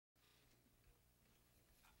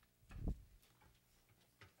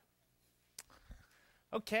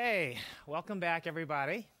Okay, welcome back,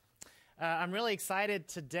 everybody. I'm really excited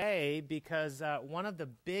today because one of the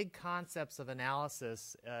big concepts of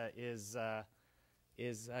analysis is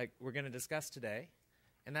we're going to discuss today,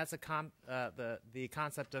 and that's the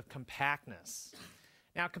concept of compactness.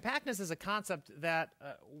 Now, compactness is a concept that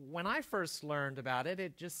when I first learned about it,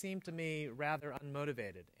 it just seemed to me rather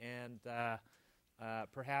unmotivated and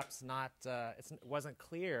perhaps not. It wasn't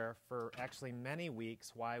clear for actually many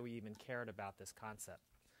weeks why we even cared about this concept.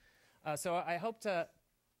 So I hope to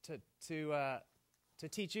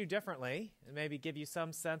teach you differently and maybe give you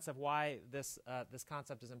some sense of why this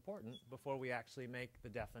concept is important before we actually make the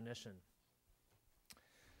definition.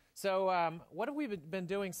 So what have we been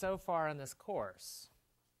doing so far in this course?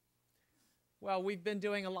 Well, we've been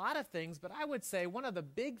doing a lot of things, but I would say one of the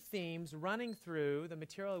big themes running through the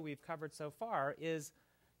material we've covered so far is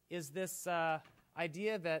this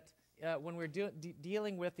idea that when we're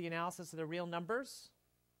dealing with the analysis of the real numbers,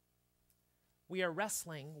 we are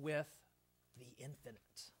wrestling with the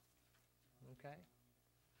infinite. Okay?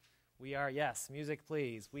 We are, yes, music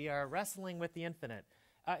please. We are wrestling with the infinite.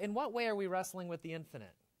 In what way are we wrestling with the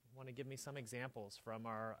infinite? You want to give me some examples from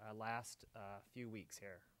our last few weeks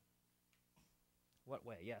here? What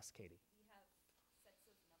way? Yes, Katie. We have sets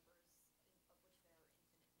of numbers of which there are infinite numbers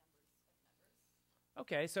of numbers.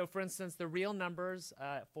 Okay, so for instance, the real numbers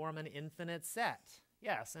form an infinite set.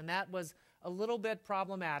 Yes, and that was a little bit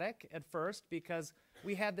problematic at first because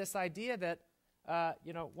we had this idea that,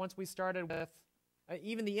 once we started with,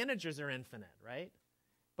 even the integers are infinite, right?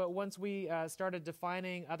 But once we started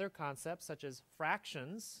defining other concepts such as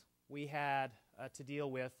fractions, we had to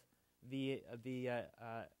deal with the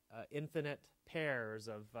infinite pairs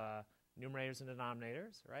of numerators and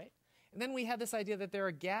denominators, right? And then we had this idea that there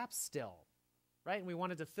are gaps still, right? And we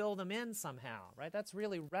wanted to fill them in somehow, right? That's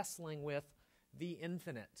really wrestling with the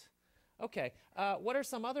infinite. Okay, what are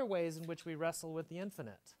some other ways in which we wrestle with the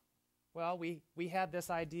infinite? Well, we had this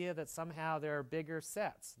idea that somehow there are bigger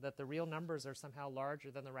sets, that the real numbers are somehow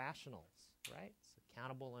larger than the rationals, right? So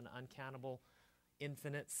countable and uncountable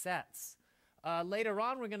infinite sets. Later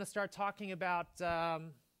on, we're going to start talking about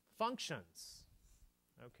functions,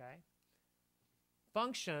 okay?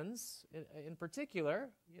 Functions, in particular,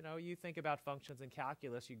 you think about functions in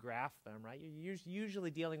calculus, you graph them, right? You're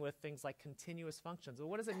usually dealing with things like continuous functions. Well,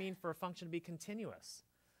 what does it mean for a function to be continuous?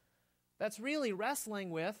 That's really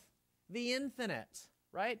wrestling with the infinite,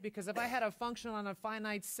 right? Because if I had a function on a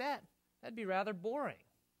finite set, that'd be rather boring,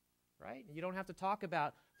 right? You don't have to talk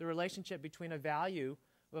about the relationship between a value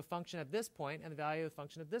of a function at this point and the value of a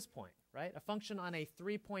function at this point, right? A function on a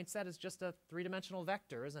three-point set is just a three-dimensional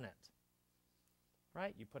vector, isn't it?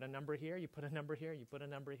 Right? You put a number here, you put a number here, you put a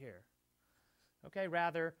number here. Okay,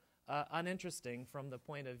 rather uninteresting from the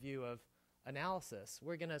point of view of analysis.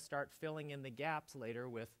 We're going to start filling in the gaps later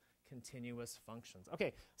with continuous functions.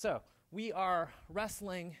 Okay, so we are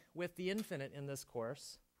wrestling with the infinite in this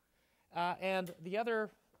course. And the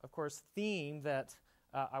other, of course, theme that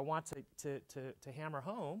I want to hammer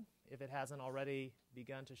home, if it hasn't already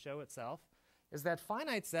begun to show itself, is that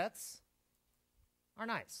finite sets are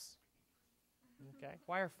nice. Okay,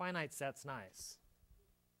 why are finite sets nice?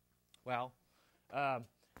 Well,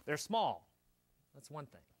 they're small. That's one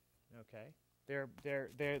thing. Okay,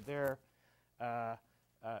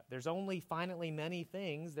 there's only finitely many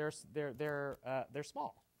things. They're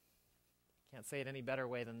small. Can't say it any better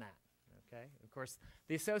way than that. Okay, of course,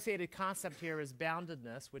 the associated concept here is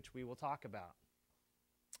boundedness, which we will talk about.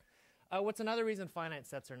 What's another reason finite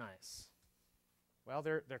sets are nice? Well,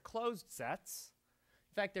 they're closed sets.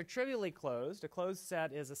 In fact, they're trivially closed. A closed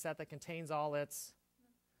set is a set that contains all its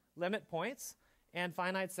limit points, and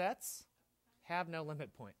finite sets have no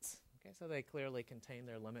limit points. Okay, so they clearly contain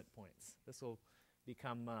their limit points. This will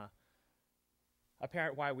become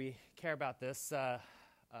apparent why we care about this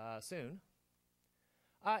soon.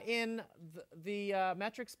 In the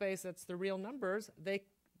metric space that's the real numbers, the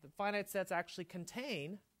finite sets actually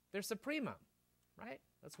contain their supremum, right?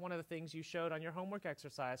 That's one of the things you showed on your homework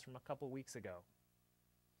exercise from a couple weeks ago.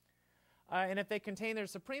 And if they contain their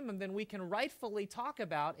supremum, then we can rightfully talk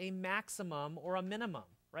about a maximum or a minimum,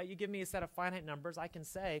 right? You give me a set of finite numbers, I can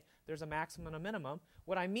say there's a maximum and a minimum.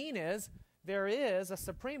 What I mean is there is a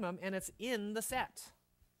supremum and it's in the set.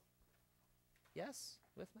 Yes?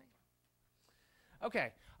 With me?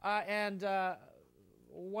 Okay, and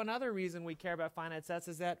one other reason we care about finite sets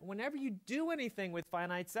is that whenever you do anything with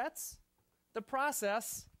finite sets, the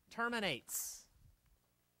process terminates.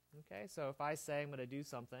 Okay, so if I say I'm going to do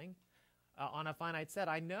something on a finite set,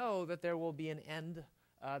 I know that there will be an end,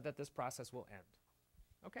 that this process will end.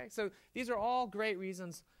 Okay, so these are all great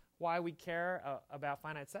reasons why we care about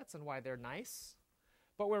finite sets and why they're nice.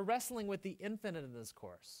 but we're wrestling with the infinite in this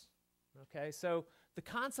course. Okay, so the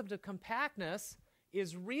concept of compactness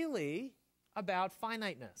is really about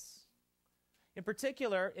finiteness. In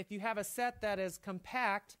particular, if you have a set that is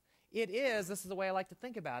compact, it is, this is the way I like to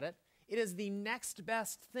think about it, it is the next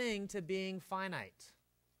best thing to being finite.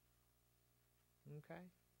 Okay?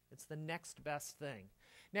 It's the next best thing.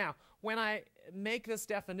 Now, when I make this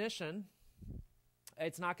definition,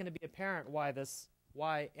 it's not going to be apparent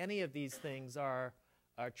why any of these things are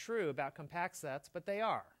true about compact sets, but they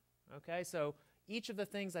are. Okay? So each of the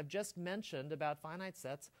things I've just mentioned about finite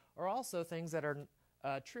sets are also things that are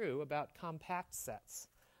true about compact sets.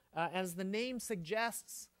 As the name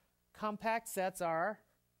suggests, compact sets are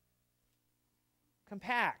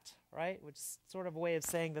compact, right? Which is sort of a way of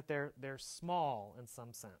saying that they're small in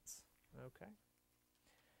some sense. Okay.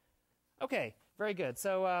 Okay, very good.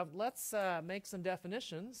 So let's make some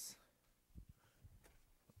definitions.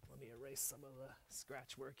 Let me erase some of the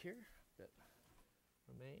scratch work here that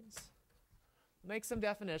remains. Make some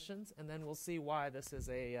definitions, and then we'll see why this is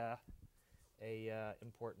a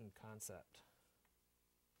important concept.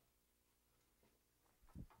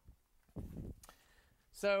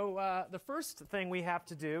 So the first thing we have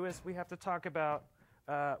to do is we have to talk about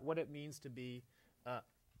what it means to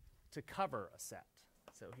cover a set.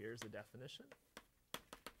 So here's the definition.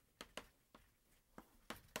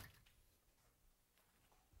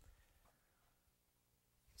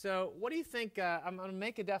 So what do you think? I'm going to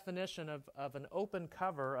make a definition of an open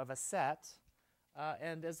cover of a set.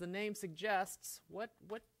 And as the name suggests, what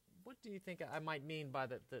do you think I might mean by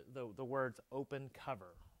the words open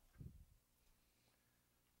cover?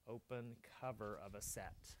 Open cover of a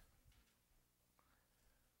set.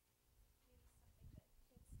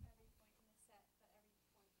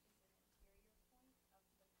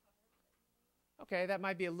 Okay, that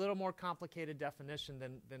might be a little more complicated definition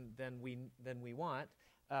than we want.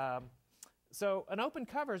 So an open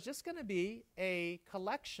cover is just going to be a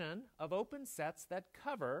collection of open sets that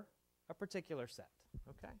cover a particular set.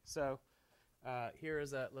 Okay, so here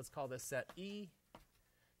is let's call this set E.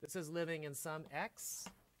 This is living in some X.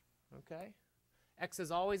 Okay, X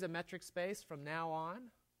is always a metric space from now on.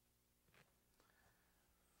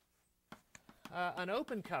 An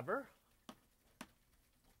open cover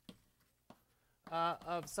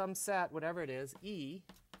of some set, whatever it is, E,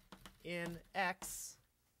 in X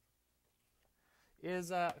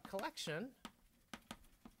is a collection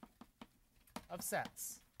of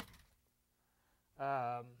sets,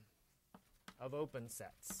 of open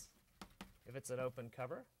sets, if it's an open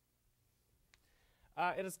cover.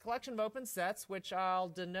 It is a collection of open sets, which I'll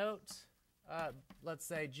denote, let's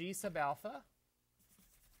say, G sub alpha,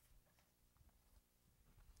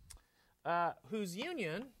 whose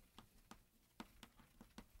union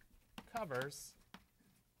covers,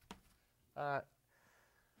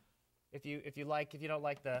 if you don't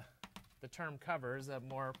like the term covers, a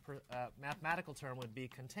more mathematical term would be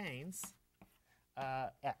contains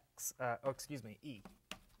E.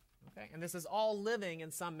 Okay, and this is all living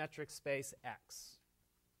in some metric space X.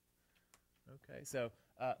 Okay, so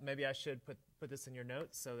maybe I should put this in your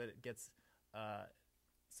notes so that it gets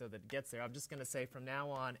there. I'm just going to say from now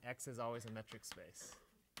on, X is always a metric space.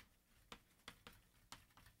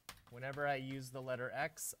 Whenever I use the letter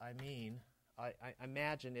X, I mean, I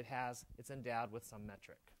imagine it's endowed with some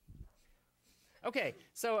metric. Okay,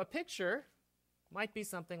 so a picture might be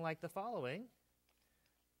something like the following.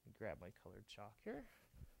 Let me grab my colored chalk here.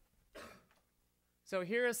 So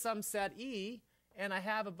here is some set E, and I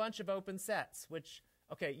have a bunch of open sets, which,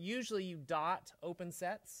 okay, usually you dot open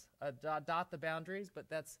sets, dot the boundaries, but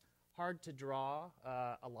that's hard to draw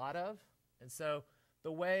a lot of. And so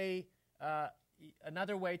the way,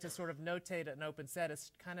 another way to sort of notate an open set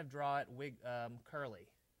is kind of draw it curly,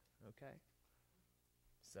 okay?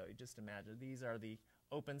 So you just imagine these are the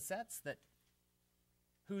open sets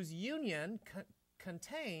whose union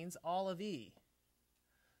contains all of E.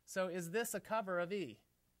 So is this a cover of E?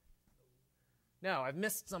 No, I've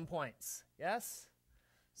missed some points. Yes?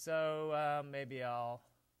 So maybe I'll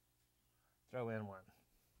throw in one.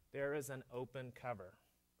 There is an open cover.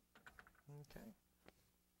 Okay.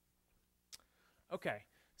 Okay,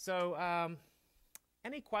 so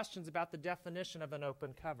any questions about the definition of an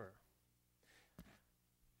open cover?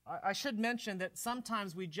 I should mention that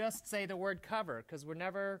sometimes we just say the word cover because we're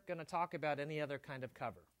never going to talk about any other kind of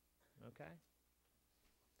cover. Okay?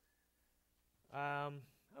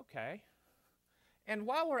 Okay. And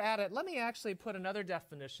while we're at it, let me actually put another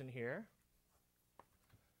definition here.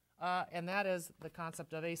 And that is the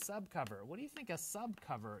concept of a subcover. What do you think a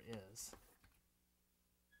subcover is?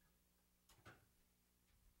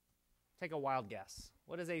 Take a wild guess.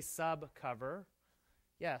 What is a subcover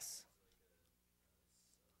Yes.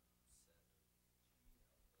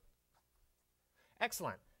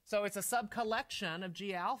 Excellent. So it's a subcollection of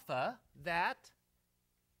G alpha that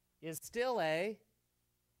is still a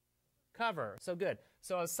cover. So good.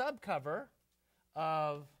 So a subcover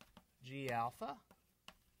of G alpha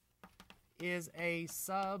is a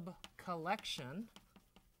subcollection.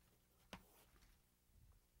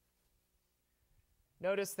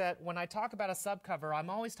 Notice that when I talk about a subcover, I'm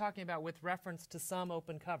always talking about with reference to some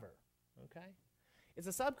open cover. Okay? It's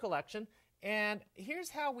a subcollection, and here's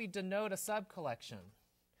how we denote a subcollection.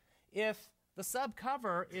 If the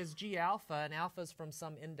subcover is G alpha, and alpha is from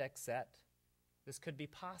some index set, this could be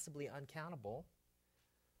possibly uncountable,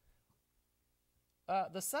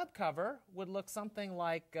 the subcover would look something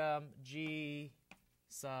like G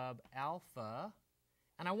sub alpha,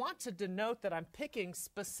 and I want to denote that I'm picking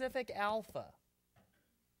specific alpha.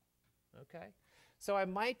 Okay? So I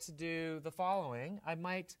might do the following. I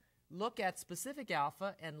might look at specific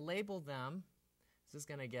alpha and label them. This is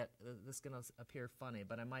going to appear funny,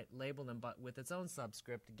 but I might label them but with its own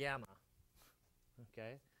subscript, gamma.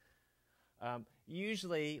 Okay?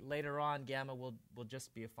 Usually later on, gamma will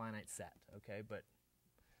just be a finite set. Okay? But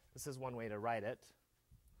this is one way to write it.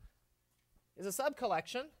 Is a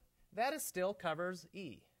subcollection that is still covers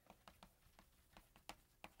E.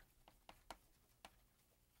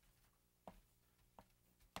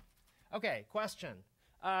 Okay, question.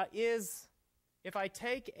 If I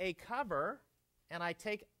take a cover and I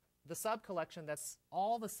take the subcollection that's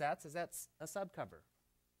all the sets, is that a subcover?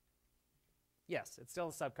 Yes, it's still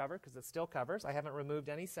a subcover because it still covers. I haven't removed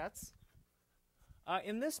any sets.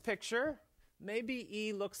 In this picture, maybe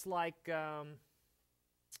E looks like,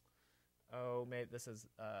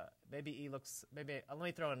 maybe E looks, let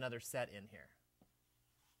me throw another set in here.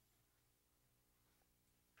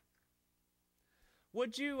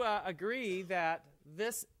 Would you agree that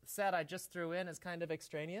this set I just threw in is kind of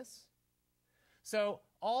extraneous? So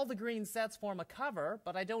all the green sets form a cover,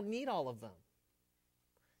 but I don't need all of them.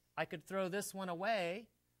 I could throw this one away.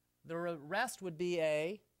 The rest would be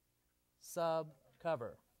a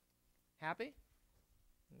subcover. Happy?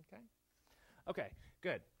 Okay. Okay,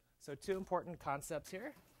 good. So two important concepts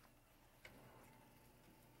here.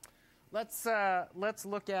 Let's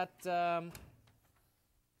look at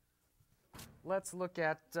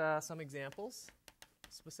some examples,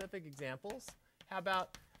 specific examples. How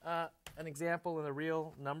about an example in the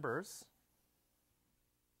real numbers?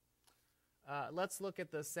 Let's look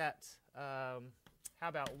at the set. How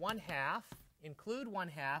about 1/2? Include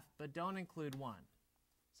 1/2, but don't include 1.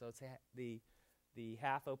 So it's the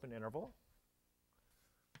half open interval.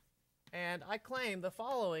 And I claim the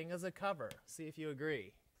following as a cover. See if you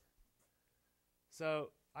agree.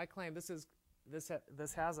 So I claim this has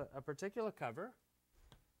a particular cover,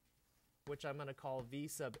 which I'm going to call V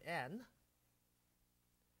sub n,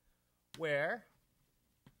 where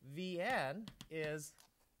Vn is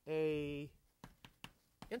a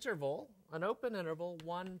interval, an open interval,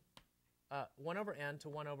 1 over n to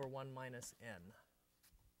 1 over 1 minus n.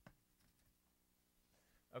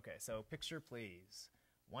 Okay, so picture please.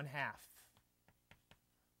 1/2.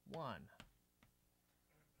 1.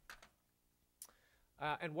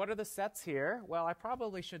 And what are the sets here? Well, I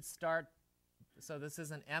probably should start, so this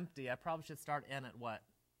isn't empty, I probably should start n at what?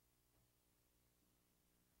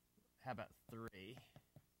 How about 3?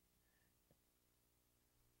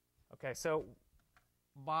 Okay, so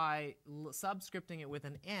by subscripting it with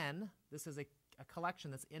an n, this is a collection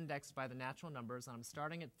that's indexed by the natural numbers, and I'm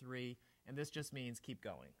starting at 3, and this just means keep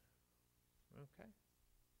going. Okay.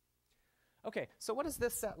 Okay, so what does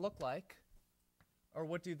this set look like? Or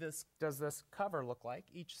what does this cover look like?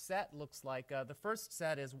 Each set looks like, the first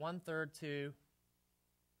set is 1/3 to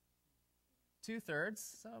 2/3,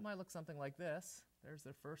 so it might look something like this. There's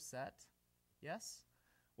the first set. Yes?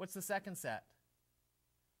 What's the second set?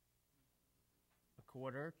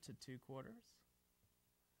 1/4 to 2/4.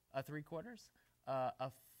 3/4.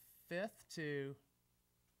 1/5 to,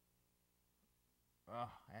 I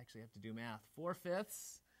actually have to do math.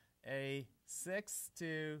 4/5. 1/6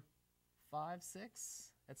 to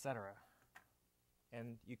 5/6, etc.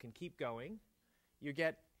 And you can keep going. You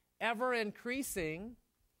get ever increasing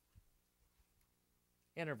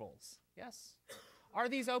intervals. Yes? Are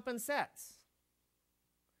these open sets?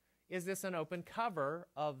 Is this an open cover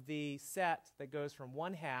of the set that goes from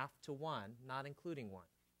 1/2 to 1, not including 1?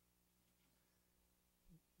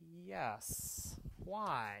 Yes.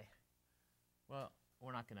 Why? Well,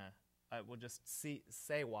 we're not going to, we'll just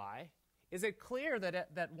say why. Is it clear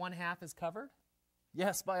that 1/2 is covered?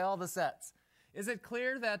 Yes, by all the sets. Is it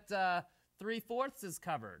clear that 3/4 is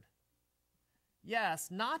covered? Yes,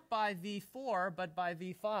 not by V4, but by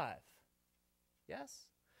V5. Yes?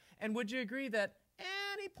 And would you agree that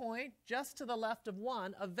any point just to the left of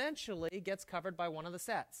 1 eventually gets covered by one of the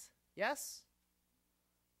sets? Yes?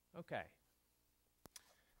 Okay.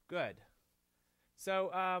 Good.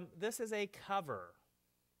 So this is a cover.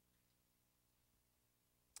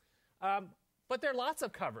 But there are lots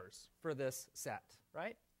of covers for this set,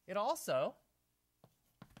 right? It also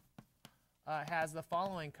has the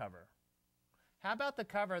following cover. How about the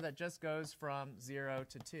cover that just goes from 0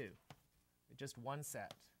 to 2? Just one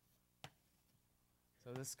set.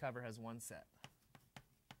 So this cover has one set.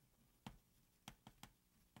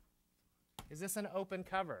 Is this an open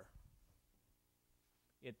cover?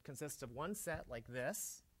 It consists of one set like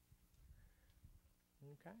this.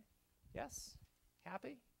 Okay. Yes?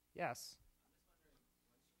 Happy? Yes.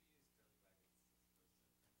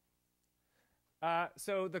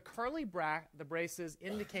 So the curly braces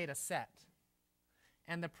indicate a set.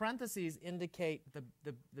 And the parentheses indicate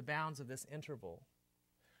the bounds of this interval.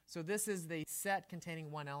 So this is the set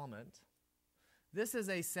containing one element. This is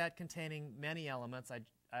a set containing many elements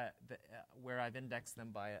where I've indexed them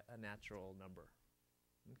by a natural number.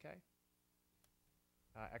 Okay?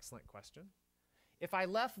 Excellent question. If I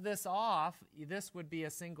left this off, this would be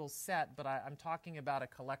a single set, but I'm talking about a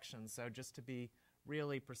collection. So just to be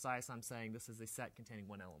really precise, I'm saying this is a set containing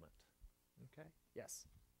one element. Okay? Yes?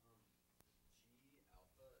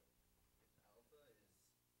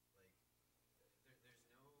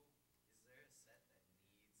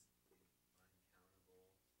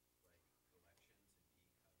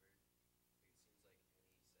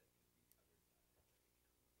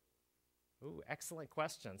 Ooh, excellent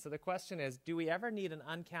question. So the question is, do we ever need an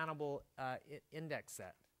uncountable index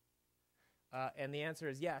set? And the answer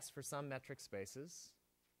is yes for some metric spaces,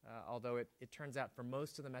 although it turns out for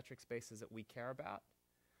most of the metric spaces that we care about,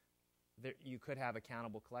 you could have a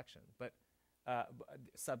countable collection, but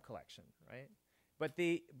sub-collection, right?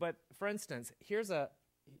 But for instance, here's a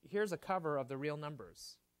cover of the real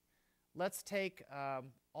numbers. Let's take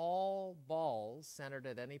all balls centered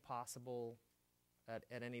at any possible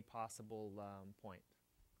point.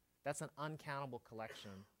 That's an uncountable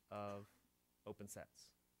collection of open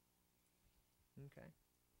sets. Okay.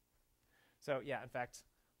 So yeah, in fact,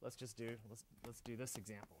 let's do this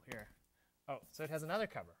example here. Oh, so it has another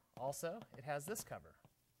cover. Also, it has this cover.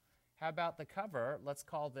 How about the cover? Let's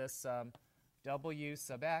call this W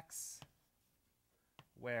sub x,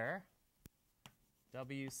 where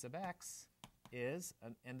W sub x is,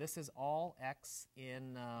 and this is all x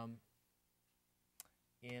in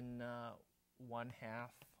 1/2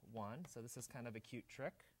 1. So this is kind of a cute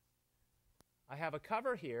trick. I have a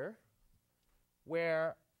cover here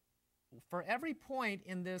where for every point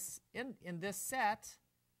in this set,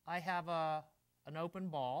 I have an open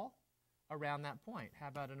ball around that point. How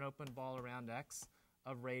about an open ball around x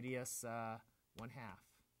of radius 1/2?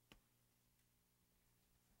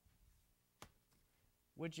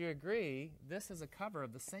 Would you agree this is a cover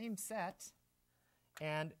of the same set,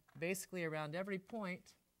 and basically around every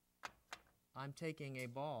point I'm taking a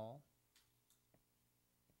ball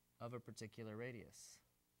of a particular radius?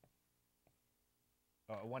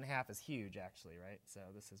 1/2 is huge, actually, right?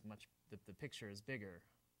 So this is much, the picture is bigger.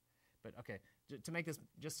 But okay, to make this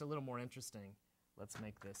just a little more interesting, let's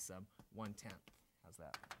make this 1/10. How's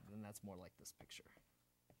that? Then that's more like this picture.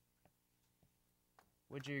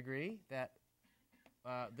 Would you agree that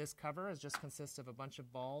this cover is just consists of a bunch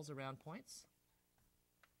of balls around points?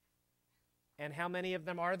 And how many of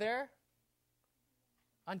them are there?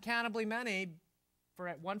 Uncountably many,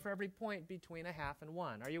 one for every point between 1/2 and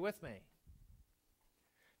 1. Are you with me?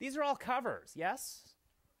 These are all covers, yes?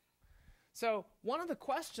 So one of the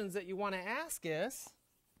questions that you want to ask is,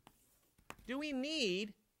 do we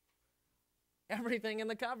need everything in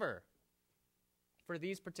the cover? For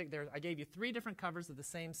these particular, I gave you 3 different covers of the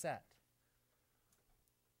same set.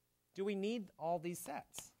 Do we need all these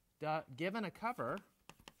sets? Given a cover,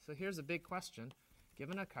 so here's a big question.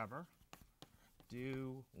 Given a cover,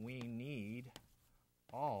 do we need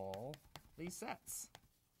all these sets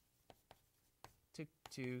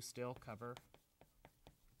to still cover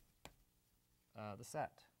the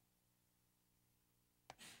set?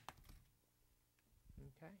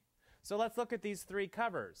 Okay. So let's look at these 3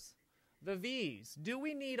 covers. The V's. Do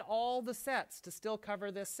we need all the sets to still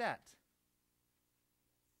cover this set?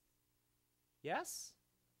 Yes?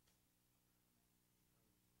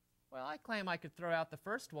 Well, I claim I could throw out the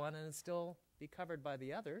first one and it'd still be covered by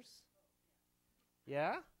the others.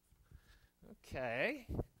 Yeah? Okay.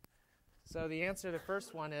 So the answer to the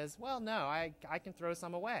first one is, well, no, I can throw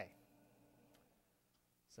some away.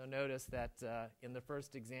 So notice that in the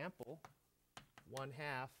first example,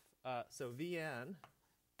 1/2, so Vn,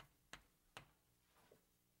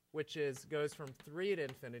 which goes from 3 to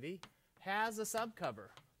infinity, has a subcover.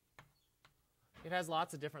 It has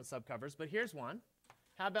lots of different subcovers, but here's one.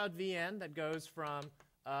 How about Vn that goes from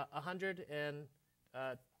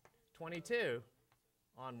 122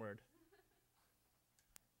 onward?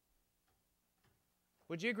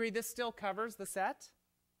 Would you agree this still covers the set?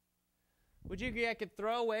 Would you agree I could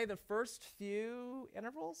throw away the first few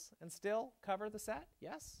intervals and still cover the set?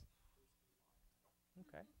 Yes?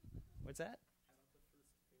 Okay. What's that?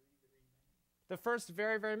 The first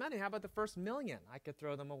very, very many. How about the first million? I could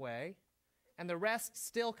throw them away, and the rest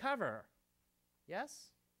still cover.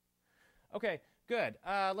 Yes? Okay, good.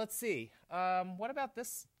 Let's see. What about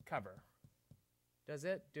this cover? Does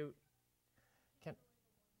it do?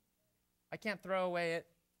 I can't throw away it.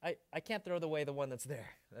 I can't throw away the one that's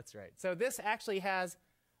there. That's right. So this actually has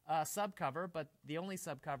a subcover, but the only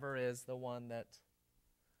subcover is the one that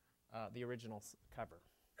the original cover.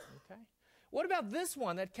 Okay. What about this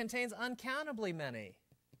one that contains uncountably many?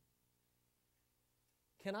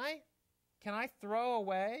 Can I throw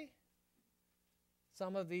away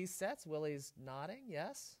some of these sets? Willie's nodding.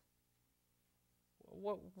 Yes.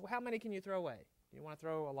 How many can you throw away? You want to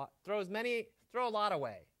throw a lot? Throw a lot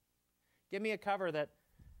away. Give me a cover that.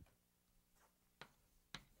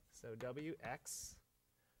 So Wx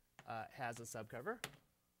has a subcover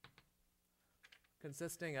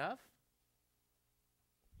consisting of.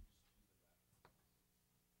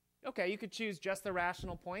 Okay, you could choose just the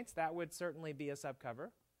rational points. That would certainly be a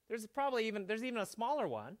subcover. There's even a smaller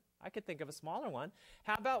one. I could think of a smaller one.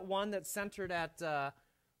 How about one that's centered at,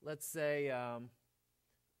 let's say,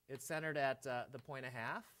 it's centered at the point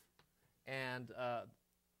 1/2, and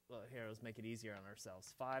well, here, let's make it easier on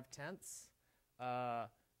ourselves. 5/10.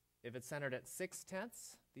 If it's centered at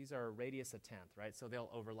 6/10, these are radius a tenth, right? So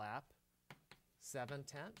they'll overlap.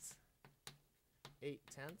 7/10,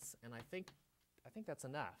 8/10, and I think that's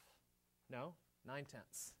enough. No?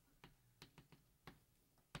 9/10.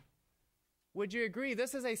 Would you agree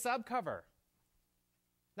this is a subcover?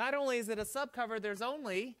 Not only is it a subcover, there's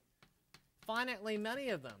only finitely many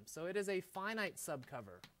of them. So it is a finite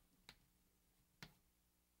subcover.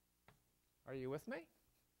 Are you with me?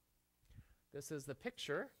 This is the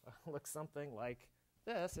picture. Looks something like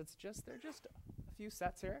this. They're just a few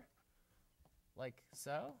sets here. Like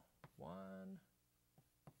so. One.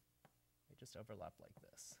 They just overlap like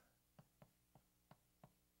this.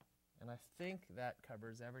 And I think that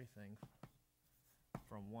covers everything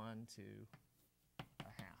from 1 to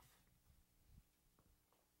 1/2.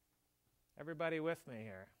 Everybody with me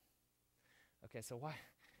here? Okay, so why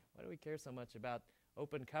do we care so much about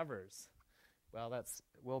open covers? Well, that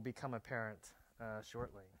will become apparent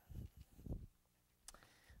shortly.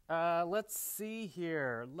 Let's see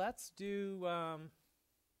here. Let's do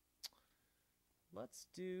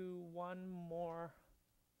one more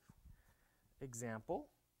example.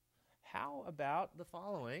 How about the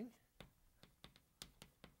following?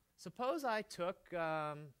 Suppose I took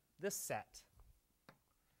this set.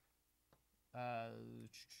 How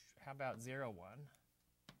about 0, 1?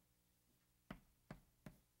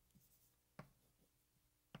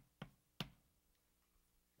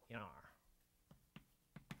 In R.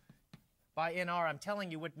 By in R, I'm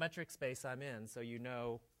telling you what metric space I'm in, so you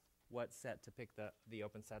know what set to pick the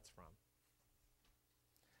open sets from.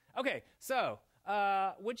 Okay, so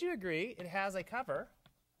would you agree it has a cover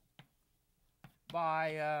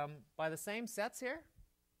by the same sets here,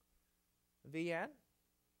 Vn,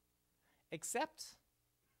 except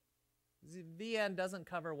Vn doesn't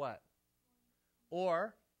cover what?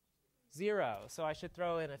 Or 0. So I should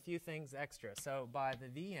throw in a few things extra. So by the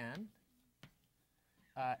Vn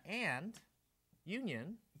and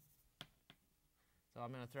union, so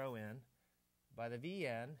I'm going to throw in by the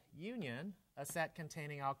Vn union a set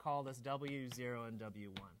containing, I'll call this W0 and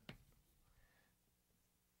W1.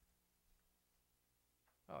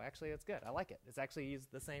 Oh, actually, that's good. I like it. It's actually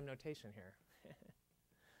used the same notation here.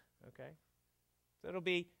 Okay. So it'll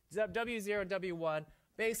be W0 and W1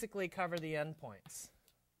 basically cover the endpoints.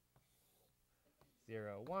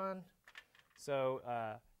 0, 1.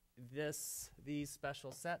 So these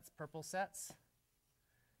special sets, purple sets,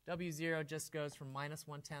 W0 just goes from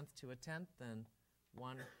 -1/10 to 1/10, and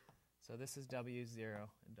 1. So this is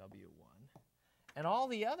W0 and W1. And all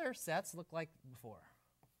the other sets look like before.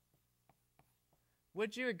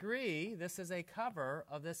 Would you agree this is a cover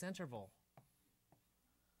of this interval?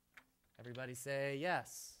 Everybody say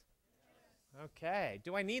yes. Okay.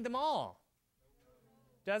 Do I need them all?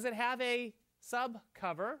 Does it have a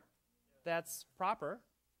subcover that's proper,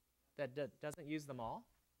 that doesn't use them all?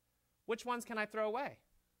 Which ones can I throw away?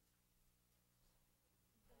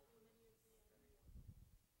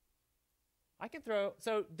 I can throw,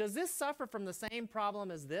 so does this suffer from the same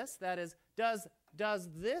problem as this? That is, does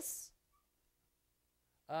this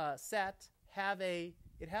set have it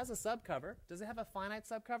has a subcover. Does it have a finite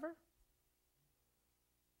subcover?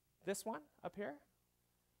 This one up here?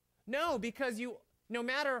 No, because no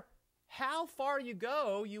matter how far you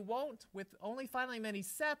go, you won't, with only finitely many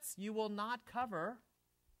sets, you will not cover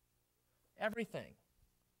everything,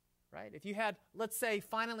 right? If you had, let's say,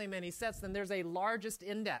 finitely many sets, then there's a largest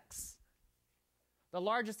index. The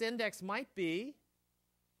largest index might be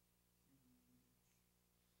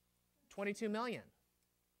 22 million.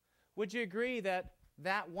 Would you agree that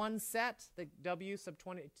that one set, the V sub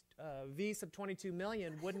 22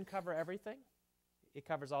 million, wouldn't cover everything? It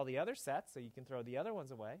covers all the other sets, so you can throw the other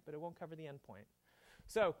ones away, but it won't cover the endpoint.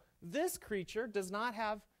 So this creature does not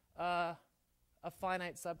have a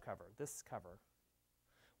finite subcover, this cover.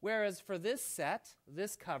 Whereas for this set,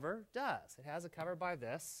 this cover does. It has a cover by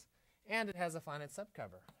this, and it has a finite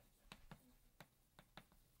subcover.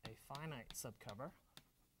 A finite subcover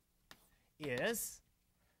is,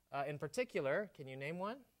 in particular, can you name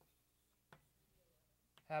one?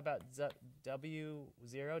 How about W0,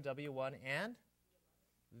 W1, and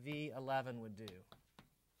V11 would do?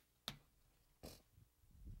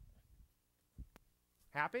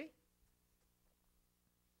 Happy?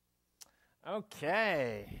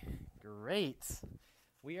 Okay, great.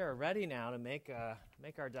 We are ready now to make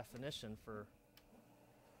our definition for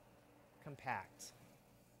compact.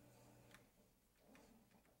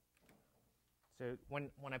 So when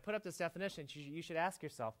I put up this definition, you should ask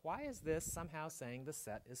yourself, why is this somehow saying the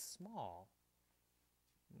set is small?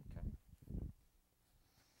 Okay.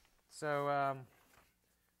 So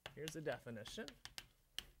here's a definition.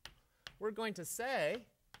 We're going to say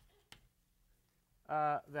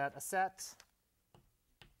that a set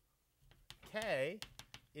K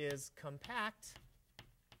is compact.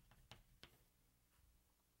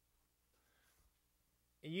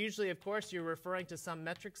 Usually, of course, you're referring to some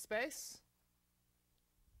metric space.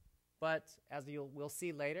 But as we'll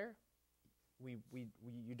see later,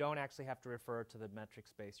 you don't actually have to refer to the metric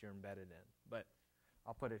space you're embedded in. But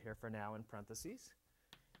I'll put it here for now in parentheses.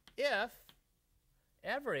 If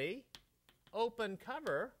every open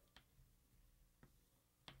cover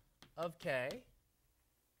of K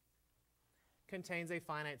contains a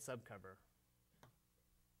finite subcover.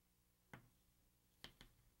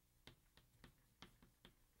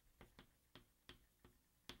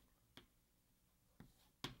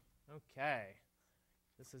 Okay,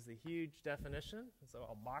 this is the huge definition, so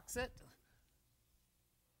I'll box it.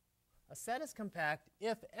 A set is compact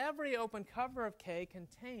if every open cover of K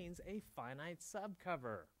contains a finite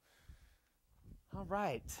subcover. All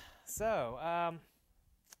right, so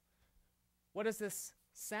what is this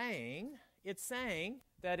saying? It's saying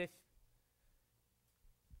that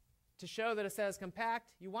to show that a set is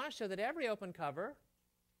compact, you want to show that every open cover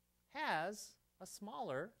has a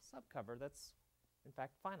smaller subcover that's in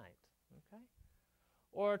fact finite. Okay?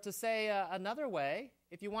 Or to say another way,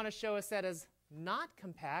 if you want to show a set as not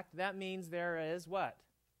compact, that means there is what?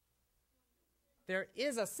 There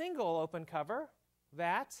is a single open cover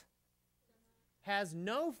that has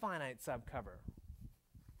no finite subcover.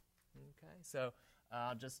 Okay, so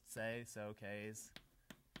I'll just say so K is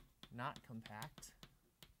not compact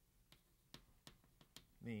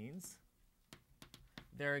means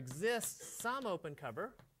there exists some open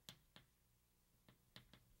cover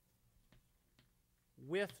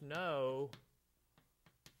with no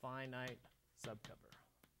finite subcover.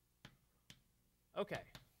 Okay.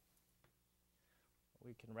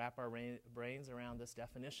 We can wrap our brains around this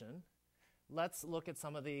definition. Let's look at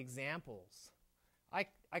some of the examples.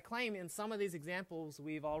 I claim in some of these examples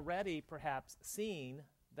we've already perhaps seen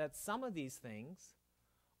that some of these things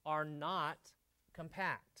are not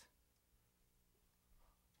compact.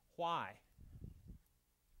 Why?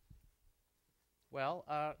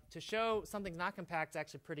 Well, to show something's not compact is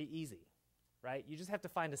actually pretty easy, right? You just have to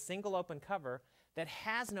find a single open cover that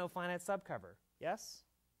has no finite subcover. Yes?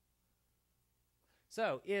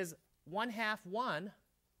 So, is 1/2 1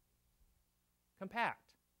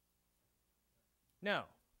 compact? No.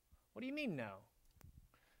 What do you mean no?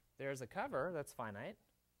 There's a cover that's finite.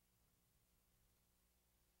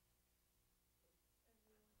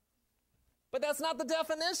 But that's not the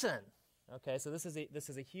definition. Okay, so this is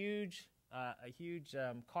a huge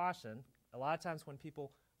caution. A lot of times when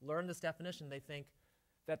people learn this definition, they think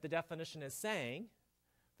that the definition is saying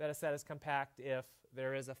that a set is compact if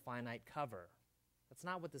there is a finite cover. That's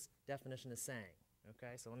not what this definition is saying.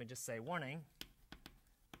 Okay, so let me just say, warning.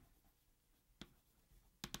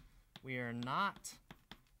 We are not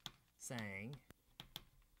saying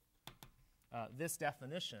this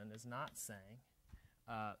definition is not saying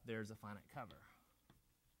there's a finite cover.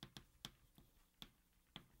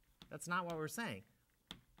 That's not what we're saying.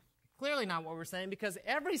 Clearly not what we're saying, because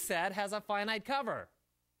every set has a finite cover.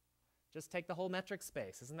 Just take the whole metric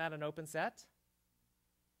space. Isn't that an open set?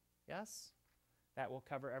 Yes? That will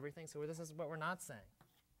cover everything. So this is what we're not saying.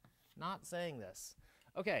 Not saying this.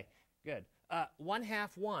 Okay, good.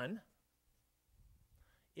 1/2 1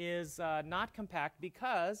 is not compact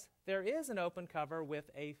because there is an open cover with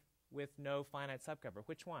no finite subcover.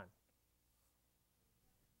 Which one?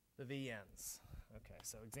 The VNs. Okay,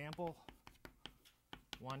 so example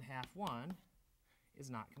 1/2 1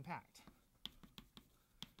 is not compact.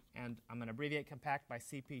 And I'm going to abbreviate compact by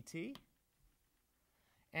CPT.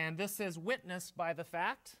 And this is witnessed by the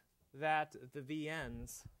fact that the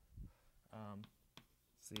VNs,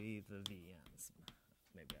 see the VNs.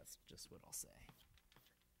 Maybe that's just what I'll say.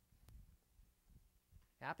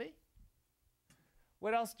 Happy?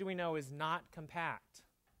 What else do we know is not compact?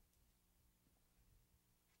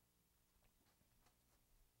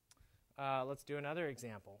 Let's do another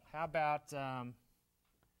example. How about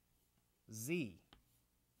Z?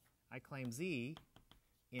 I claim Z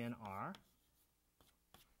in R.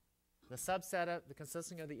 The subset of the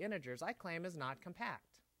consisting of the integers I claim is not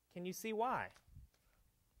compact. Can you see why?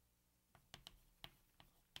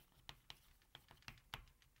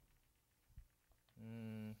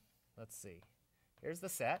 Let's see. Here's the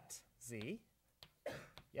set, Z.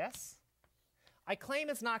 Yes? I claim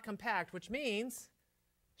it's not compact, which means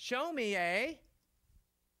show me a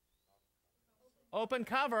open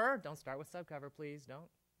cover. Don't start with subcover, please. Don't.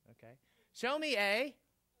 Okay. Show me a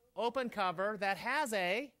open cover that has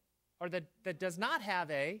a, or that does not have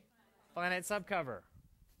a finite subcover.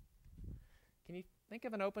 Can you think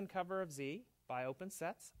of an open cover of Z by open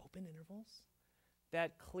sets, open intervals,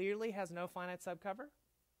 that clearly has no finite subcover?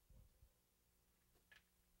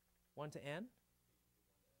 1 to n?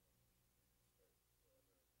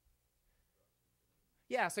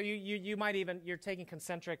 Yeah, so you might even, you're taking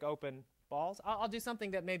concentric open balls. I'll do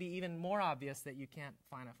something that may be even more obvious that you can't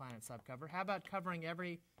find a finite subcover. How about covering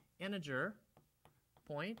every integer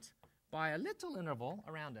point by a little interval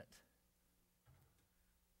around it?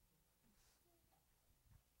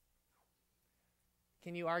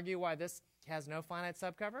 Can you argue why this has no finite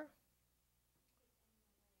subcover?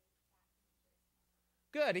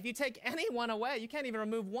 Good. If you take any one away, you can't even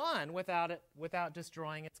remove one without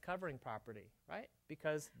destroying its covering property, right?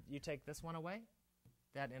 Because you take this one away,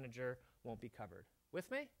 that integer won't be covered.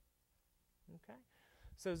 With me? Okay.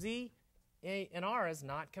 So Z in R is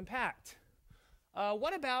not compact.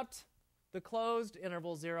 What about the closed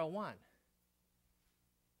interval 0, 1?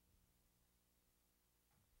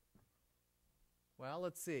 Well,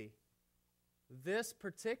 let's see. This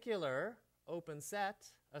particular open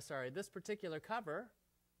set, this particular cover,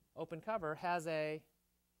 open cover, has a,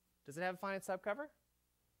 does it have a finite subcover?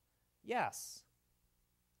 Yes.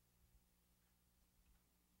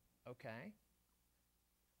 Okay.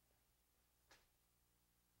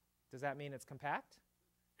 Does that mean it's compact?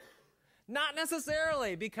 Not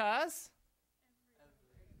necessarily, because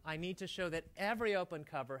I need to show that every open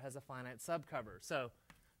cover has a finite subcover. So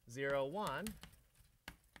 0, 1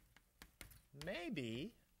 may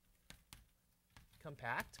be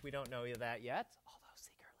compact. We don't know that yet. Although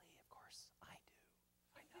secretly, of course, I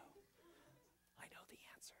do. I know the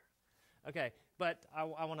answer. Okay, but I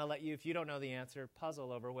want to let you, if you don't know the answer,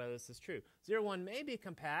 puzzle over whether this is true. 0, 1 may be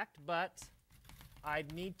compact, but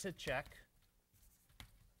I'd need to check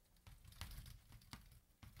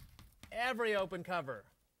every open cover.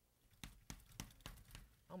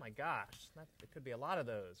 Oh my gosh, there could be a lot of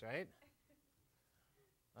those, right?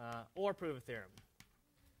 Or prove a theorem.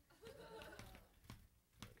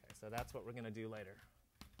 Okay, so that's what we're going to do later.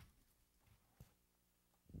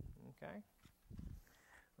 Okay.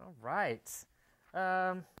 All right.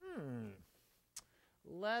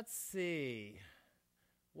 Let's see.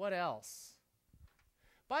 What else?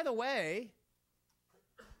 By the way,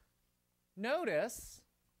 notice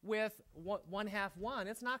with 1/2 1,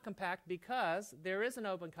 it's not compact because there is an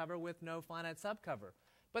open cover with no finite subcover.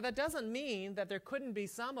 But that doesn't mean that there couldn't be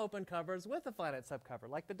some open covers with a finite subcover,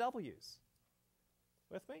 like the W's.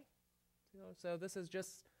 With me? So this is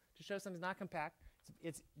just to show something's not compact.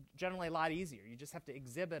 It's generally a lot easier. You just have to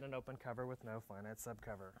exhibit an open cover with no finite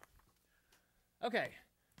subcover. Okay,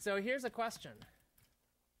 so here's a question.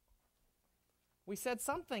 We said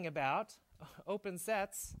something about open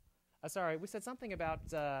sets. We said something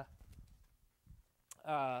about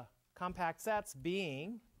compact sets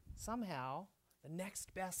being somehow the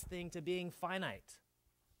next best thing to being finite.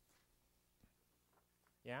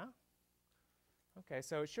 Yeah? Okay,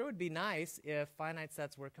 so it sure would be nice if finite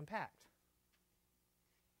sets were compact.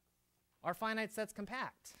 Are finite sets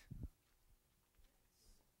compact?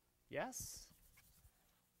 Yes?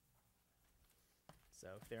 So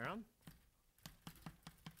theorem,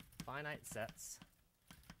 finite sets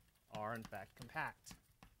are in fact compact.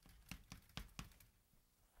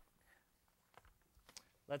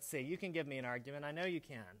 Let's see, you can give me an argument. I know you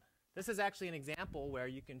can. This is actually an example where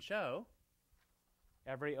you can show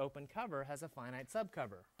every open cover has a finite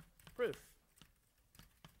subcover. Proof.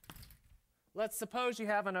 Let's suppose you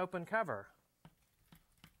have an open cover.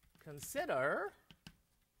 Consider,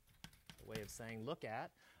 a way of saying look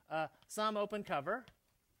at, some open cover.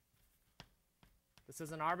 This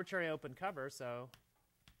is an arbitrary open cover, so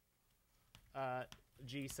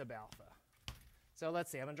G sub alpha. So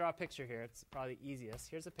let's see, I'm going to draw a picture here. It's probably easiest.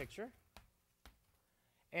 Here's a picture.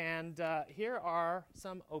 And here are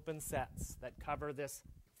some open sets that cover this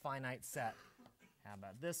finite set. How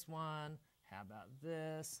about this one? How about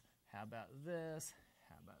this? How about this?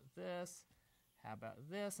 How about this? How about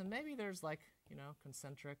this? And maybe there's like,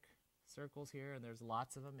 concentric circles here, and there's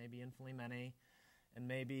lots of them, maybe infinitely many. And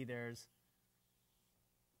maybe there's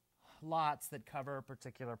lots that cover a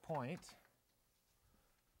particular point.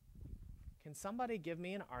 Can somebody give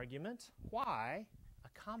me an argument why a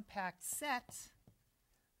compact set,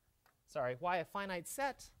 why a finite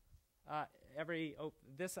set,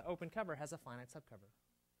 this open cover has a finite subcover?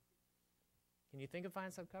 Can you think of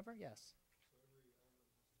finite subcover? Yes.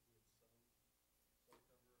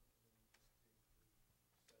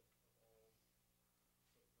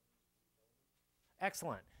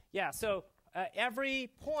 Excellent. Yeah, so every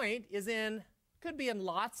point could be in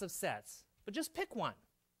lots of sets, but just pick one.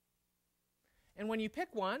 And when you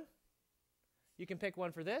pick one, you can pick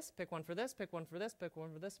one for this, pick one for this, pick one for this, pick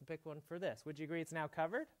one for this, and pick one for this. Would you agree it's now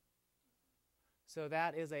covered? So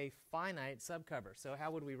that is a finite subcover. So how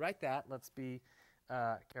would we write that? Let's be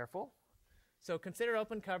careful. So consider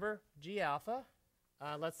open cover G alpha.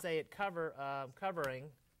 Let's say it covering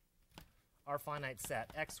our finite set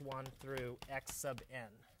x1 through x sub n.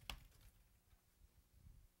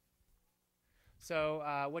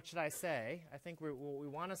 So what should I say? I think what we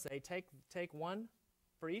want to say, take one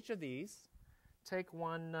for each of these. Take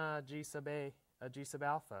one G sub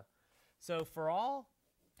alpha. So for all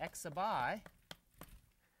x sub I,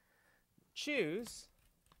 choose,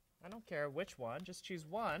 I don't care which one, just choose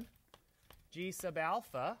one, G sub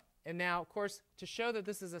alpha. And now, of course, to show that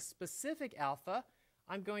this is a specific alpha,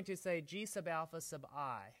 I'm going to say G sub alpha sub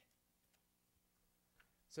I.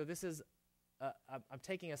 So this is, I'm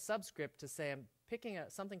taking a subscript to say I'm picking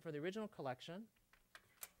something for the original collection.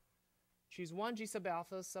 Choose one G sub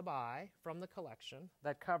alpha sub I from the collection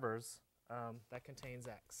that covers, that contains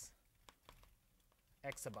x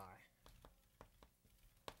sub I.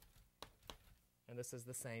 And this is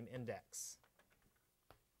the same index.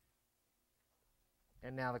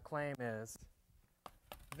 And now the claim is,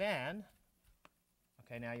 then,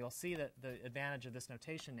 okay, now you'll see that the advantage of this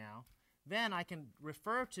notation now. Then I can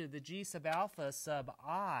refer to the G sub alpha sub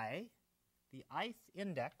I, the ith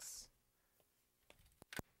index,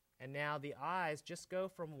 and now the i's just go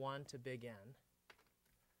from 1 to big N.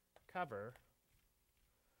 Covers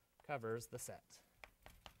the set.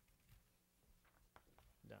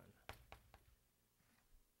 Done.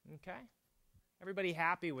 Okay? Everybody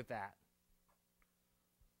happy with that?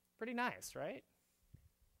 Pretty nice, right?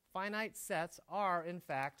 Finite sets are, in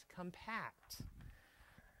fact, compact.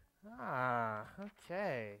 Ah,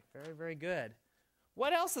 okay. Very, very good.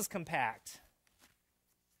 What else is compact?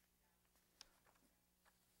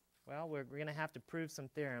 Well, we're going to have to prove some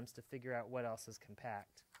theorems to figure out what else is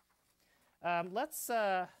compact. Let's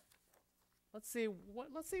see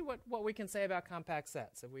what we can say about compact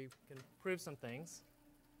sets. If we can prove some things,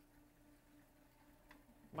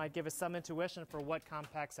 might give us some intuition for what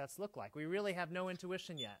compact sets look like. We really have no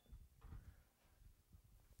intuition yet.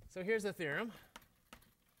 So here's the theorem.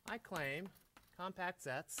 I claim compact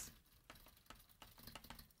sets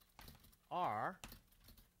are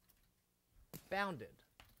bounded.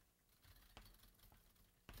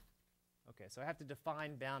 Okay, so I have to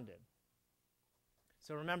define bounded.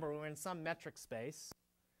 So remember, we're in some metric space.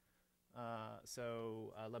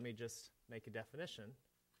 Let me just make a definition.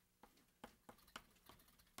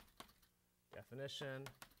 Definition,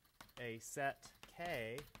 a set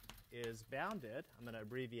K is bounded. I'm going to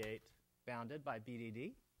abbreviate bounded by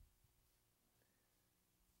BDD.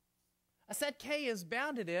 A set K is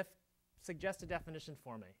bounded if, suggest a definition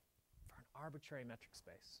for me, for an arbitrary metric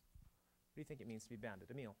space. What do you think it means to be bounded?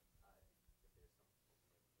 Emil?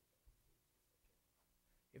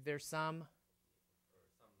 If there's some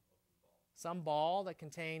ball that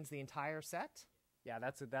contains the entire set? Yeah,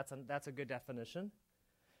 that's a good definition.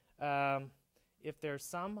 If there's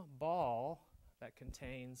some ball that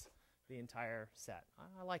contains the entire set.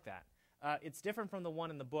 I like that. It's different from the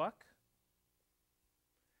one in the book,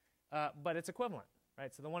 but it's equivalent,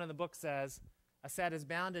 right? So the one in the book says a set is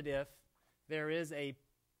bounded if there is a,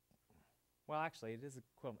 well, actually, it is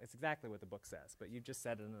equivalent. It's exactly what the book says, but you've just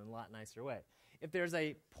said it in a lot nicer way. If there's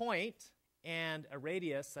a point and a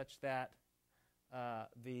radius such that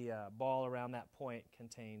the ball around that point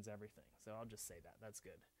contains everything. So I'll just say that. That's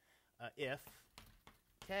good. If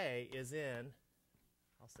K is in,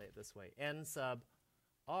 I'll say it this way, n sub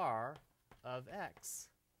r of x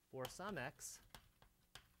for some x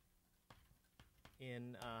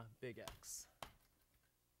in big X.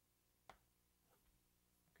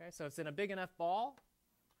 Okay, so it's in a big enough ball,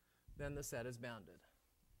 then the set is bounded.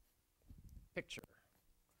 Picture.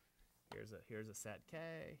 Here's a set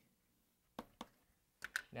K.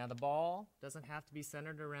 Now the ball doesn't have to be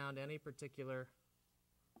centered around any particular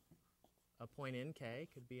point in K.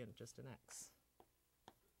 Could be in just an X.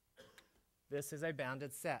 This is a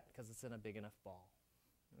bounded set because it's in a big enough ball.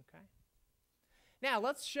 Okay. Now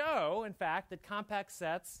let's show, in fact, that compact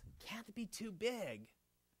sets can't be too big.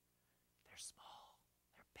 They're small.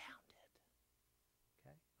 They're bounded.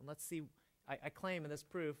 Okay. And let's see. I claim in this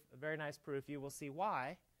proof, a very nice proof, you will see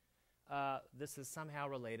why this is somehow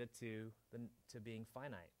related to being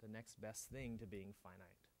finite, the next best thing to being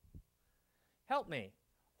finite. Help me.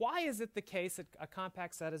 Why is it the case that a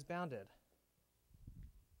compact set is bounded?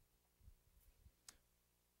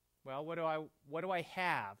 Well, what do I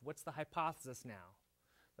have? What's the hypothesis now?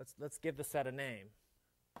 Let's give the set a name.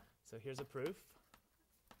 So here's a proof.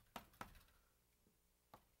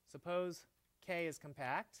 Suppose K is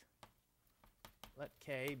compact. Let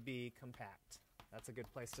K be compact. That's a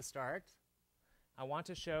good place to start. I want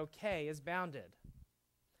to show K is bounded.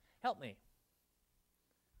 Help me.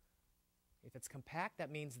 If it's compact,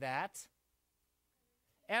 that means that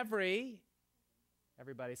everybody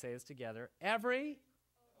say this together, every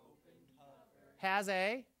has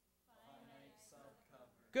a finite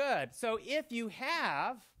subcover. Good. So if you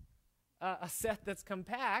have a set that's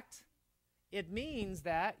compact, it means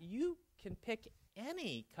that you can pick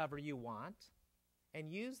any cover you want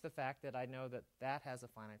and use the fact that I know that that has a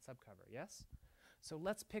finite subcover, yes? So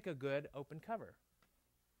let's pick a good open cover.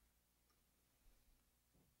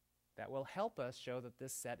 That will help us show that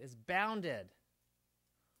this set is bounded.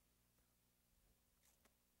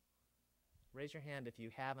 Raise your hand if you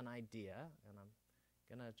have an idea, and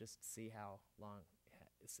I'm going to just see how long,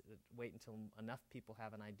 wait until enough people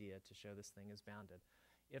have an idea to show this thing is bounded.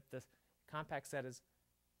 If the compact set is,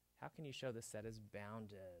 how can you show the set is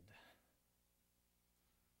bounded?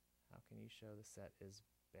 How can you show the set is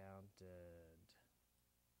bounded?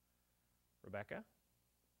 Rebecca?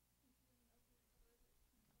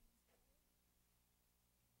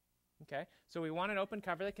 Okay, so we want an open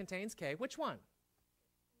cover that contains K. Which one?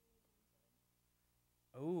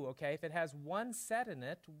 Oh, okay. If it has one set in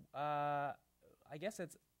it, I guess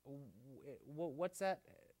it's, what set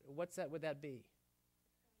would that be?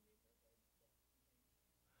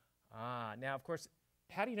 Now, of course,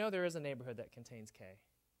 how do you know there is a neighborhood that contains K?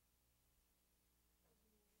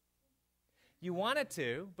 You want it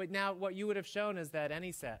to, but now what you would have shown is that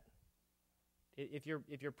any set, if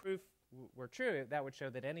your proof were true, that would show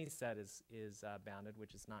that any set is bounded,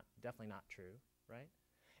 which is definitely not true, right?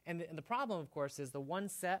 And the problem, of course, is the one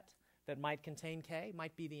set that might contain K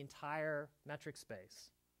might be the entire metric space,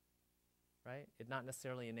 right? It's not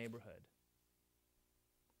necessarily a neighborhood.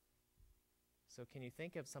 So can you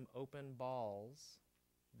think of some open balls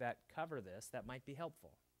that cover this that might be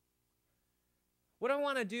helpful? What do I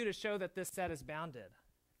want to do to show that this set is bounded?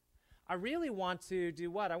 I really want to do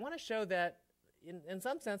what? I want to show that, in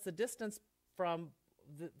some sense, the distance from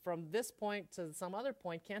this point to some other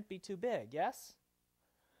point can't be too big, yes?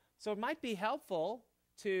 So it might be helpful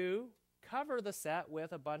to cover the set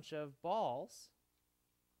with a bunch of balls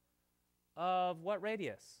of what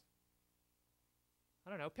radius?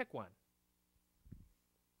 I don't know, pick one.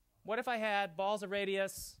 What if I had balls of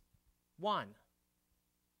radius 1?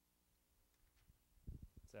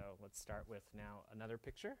 So let's start with now another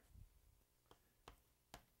picture.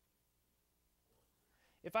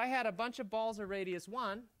 If I had a bunch of balls of radius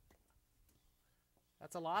 1,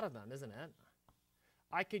 that's a lot of them, isn't it?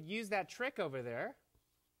 I could use that trick over there.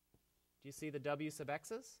 Do you see the W sub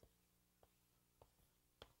x's?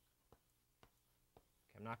 Okay,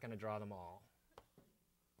 I'm not going to draw them all.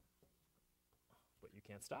 But you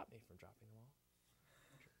can't stop me from dropping them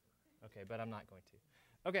all. Okay, but I'm not going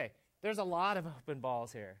to. Okay, there's a lot of open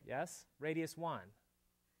balls here, yes? Radius 1.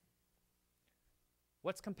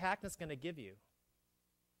 What's compactness going to give you?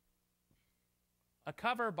 A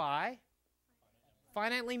cover by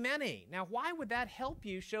finitely many. Now, why would that help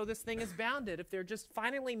you show this thing is bounded if there are just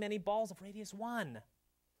finitely many balls of radius 1?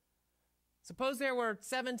 Suppose there were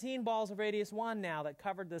 17 balls of radius 1 now that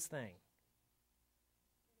covered this thing.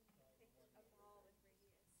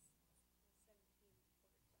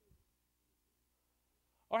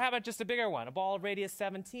 Or how about just a bigger one? A ball of radius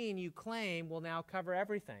 17 you claim will now cover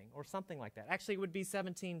everything, or something like that. Actually, it would be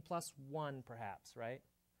 17 plus 1, perhaps, right?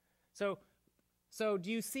 So do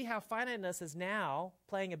you see how finiteness is now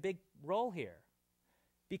playing a big role here?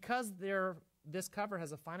 Because this cover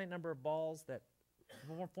has a finite number of balls that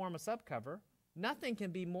form a subcover, nothing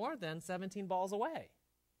can be more than 17 balls away.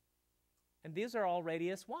 And these are all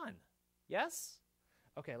radius 1. Yes?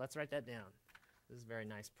 Okay, let's write that down. This is very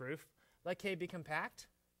nice proof. Let K be compact.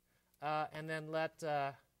 And then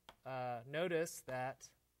notice that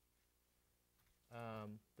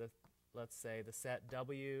let's say the set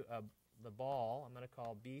W of the ball, I'm going to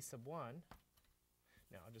call B sub 1.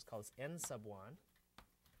 No, I'll just call this N sub 1.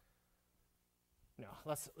 No,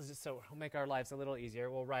 let's just, so we'll make our lives a little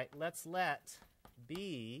easier. We'll write, let's let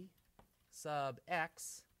B sub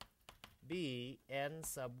X be N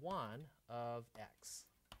sub 1 of X.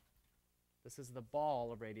 This is the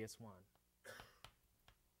ball of radius 1.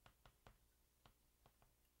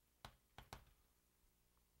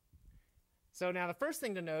 So now the first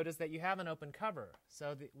thing to note is that you have an open cover.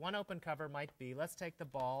 So the one open cover might be, let's take the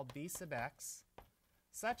ball B sub X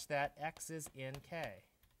such that X is in K.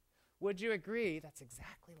 Would you agree that's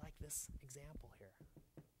exactly like this example here?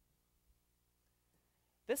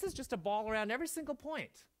 This is just a ball around every single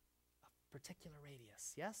point of particular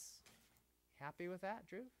radius. Yes? Happy with that,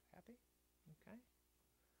 Drew? Happy? Okay.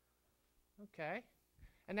 Okay.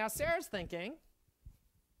 And now Sarah's thinking,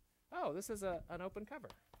 oh, this is an open cover.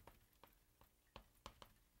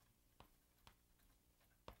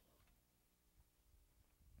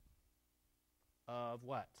 Of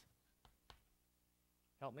what?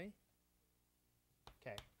 Help me?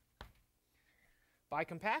 Okay. By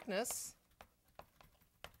compactness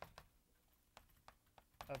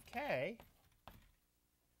of K,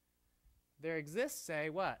 there exists a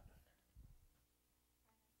what?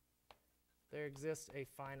 There exists a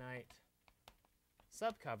finite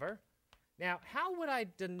subcover. Now, how would I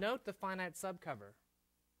denote the finite subcover?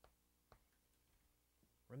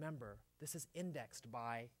 Remember, this is indexed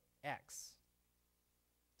by X.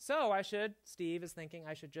 So I should, Steve is thinking,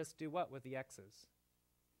 I should just do what with the x's?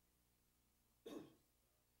 If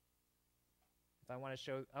I want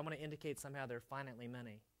to indicate somehow they're finitely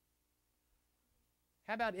many.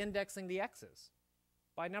 How about indexing the x's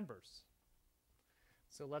by numbers?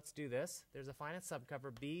 So let's do this. There's a finite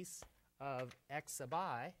subcover B of X sub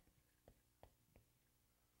I,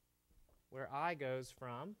 where I goes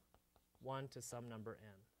from 1 to some number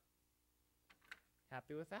n.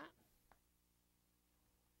 Happy with that?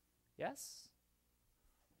 Yes?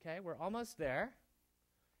 Okay, we're almost there.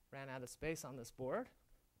 Ran out of space on this board.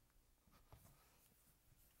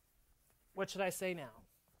 What should I say now?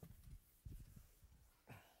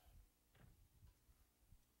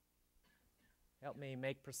 Help me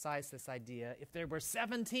make precise this idea. If there were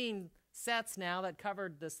 17 sets now that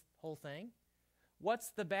covered this whole thing, what's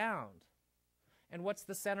the bound? And what's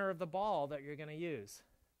the center of the ball that you're going to use?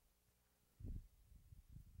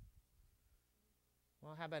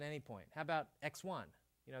 Well, how about any point? How about x1?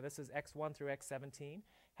 You know, this is x1 through x17.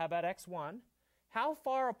 How about x1? How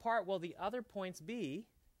far apart will the other points be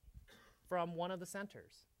from one of the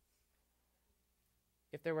centers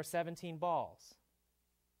if there were 17 balls?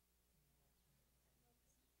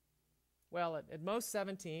 Well, at most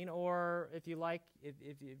 17, or if you like,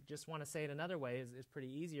 if you just want to say it another way, is pretty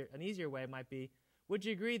easier. An easier way might be, would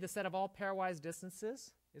you agree the set of all pairwise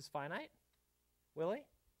distances is finite? Willie?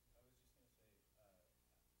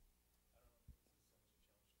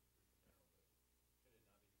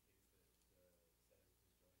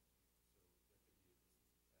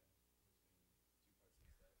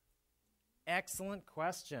 Excellent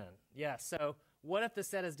question. Yeah, so what if the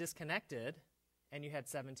set is disconnected and you had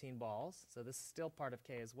 17 balls? So this is still part of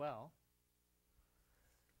K as well.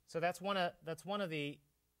 So that's one of the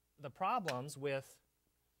problems with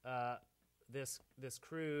this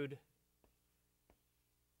crude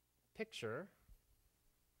picture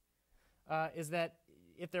is that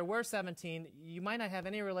if there were 17, you might not have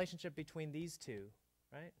any relationship between these two,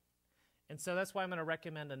 right? And so that's why I'm going to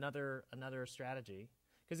recommend another strategy.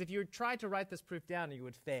 Because if you tried to write this proof down, you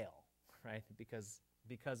would fail, right? Because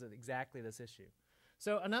of exactly this issue.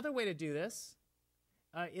 So another way to do this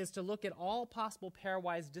is to look at all possible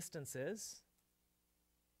pairwise distances.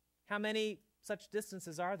 How many such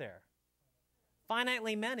distances are there?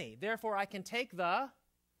 finitely many. Therefore, I can take the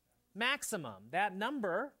maximum. That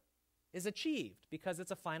number is achieved because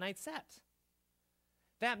it's a finite set.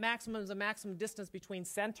 That maximum is a maximum distance between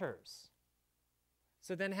centers.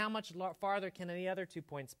 So then how much farther can any other 2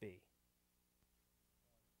 points be?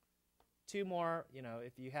 2 more,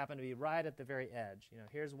 if you happen to be right at the very edge.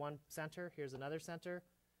 Here's one center, here's another center.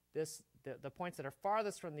 The points that are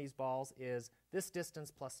farthest from these balls is this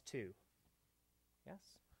distance plus 2.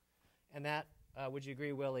 Yes? And that, would you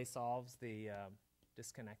agree, Willie, solves the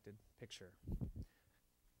disconnected picture?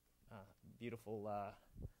 Beautiful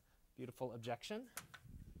objection.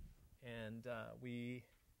 And we've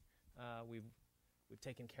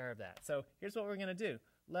taken care of that. So here's what we're going to do.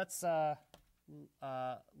 Let's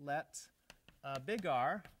let big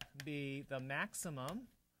R be the maximum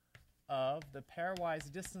of the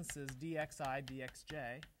pairwise distances dxi,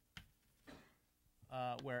 dxj,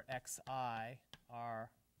 where xi are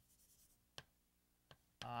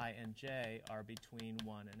I and j are between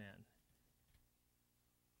 1 and n.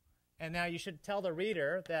 And now you should tell the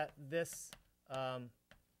reader that this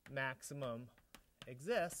maximum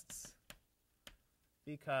exists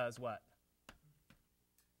because what?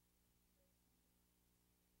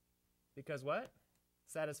 Because what?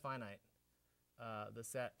 Set is finite. The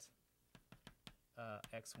set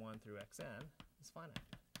x1 through xn is finite.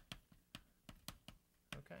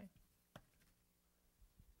 Okay?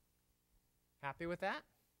 Happy with that?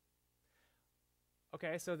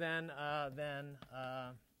 Okay, so then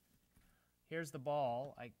here's the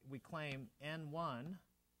ball. We claim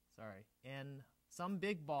some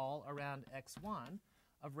big ball around x1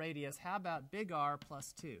 of radius. How about big R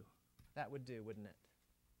plus 2? That would do, wouldn't it?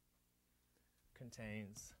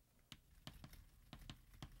 Contains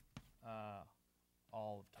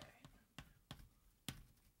all of k.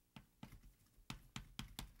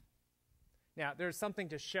 Now, there's something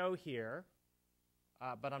to show here,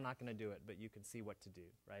 but I'm not going to do it, but you can see what to do,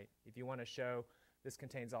 right? If you want to show this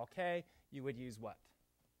contains all k, you would use what?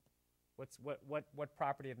 What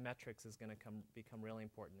property of metrics is going to become really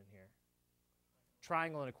important in here?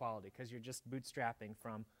 Triangle inequality, because you're just bootstrapping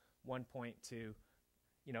from one point to,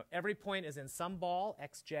 every point is in some ball,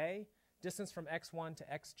 xj. Distance from x1 to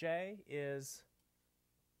xj is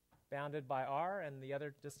bounded by r, and the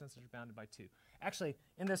other distances are bounded by 2. Actually,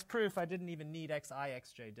 in this proof, I didn't even need xi,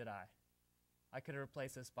 xj, did I? I could have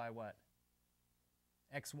replaced this by what?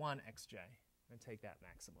 x1, xj, and take that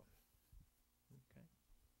maximum. Okay.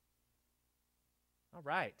 All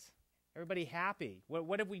right. Everybody happy?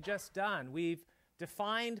 What have we just done? We've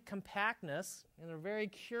defined compactness in a very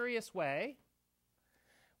curious way.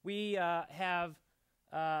 We have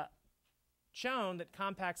shown that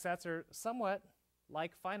compact sets are somewhat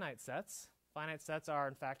like finite sets. Finite sets are,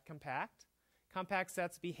 in fact, compact. Compact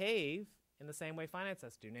sets behave in the same way finite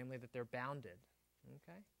sets do, namely that they're bounded.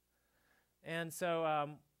 Okay? And so I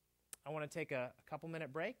want to take a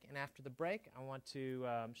couple-minute break, and after the break, I want to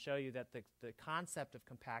show you that the concept of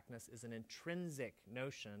compactness is an intrinsic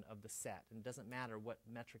notion of the set, and it doesn't matter what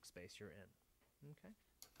metric space you're in. Okay?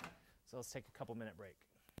 So let's take a couple-minute break.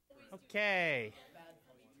 Okay.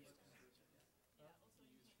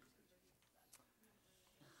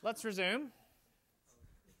 Let's resume.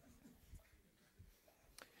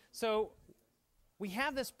 So we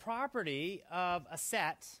have this property of a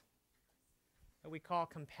set that we call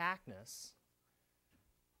compactness.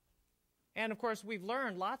 And of course, we've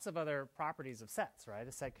learned lots of other properties of sets, right?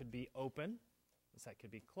 A set could be open, a set could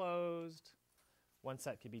be closed, one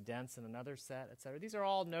set could be dense in another set, etc. These are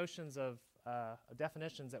all notions of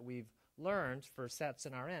definitions that we've learned for sets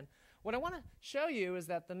in Rn. What I want to show you is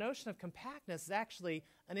that the notion of compactness is actually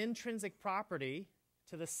an intrinsic property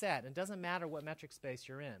to the set. It doesn't matter what metric space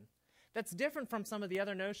you're in. That's different from some of the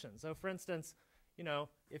other notions. So for instance,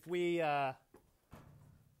 if you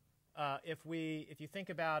think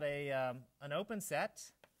about an open set,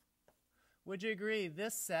 would you agree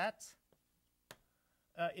this set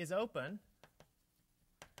is open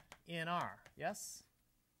in R? Yes?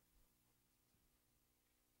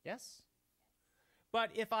 Yes? But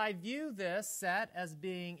if I view this set as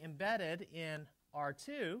being embedded in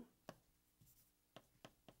R2,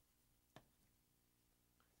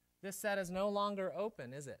 this set is no longer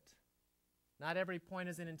open, is it? Not every point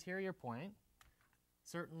is an interior point.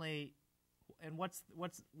 Certainly, and what's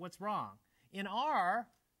wrong? In R,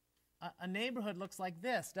 a neighborhood looks like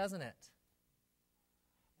this, doesn't it?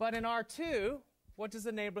 But in R2, what does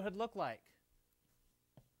the neighborhood look like?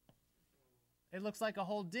 It looks like a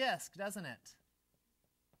whole disk, doesn't it?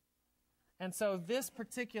 And so this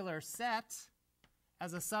particular set,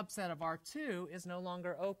 as a subset of R2, is no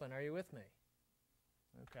longer open. Are you with me?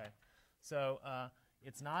 Okay. So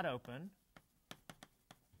it's not open.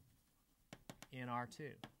 in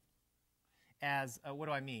R2. As, what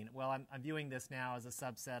do I mean? Well, I'm viewing this now as a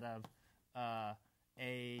subset of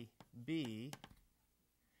A, B,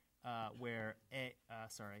 where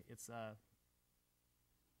it's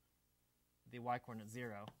the y coordinate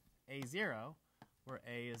 0, A0, where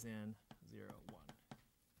A is in 0, 1.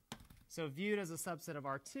 So viewed as a subset of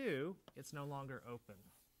R2, it's no longer open.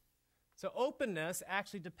 So openness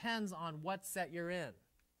actually depends on what set you're in.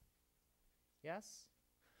 Yes?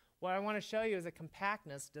 What I want to show you is that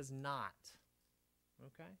compactness does not.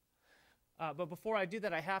 Okay? But before I do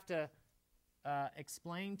that, I have to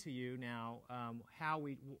explain to you now how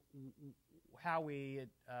we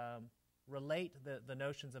relate the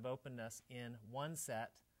notions of openness in one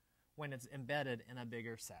set when it's embedded in a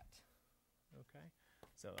bigger set. Okay?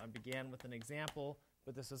 So I began with an example,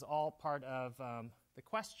 but this is all part of the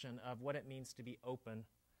question of what it means to be open,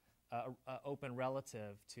 open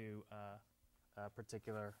relative to a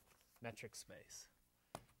particular metric space.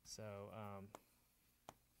 So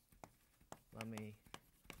let me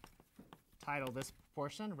title this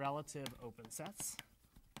portion Relative Open Sets.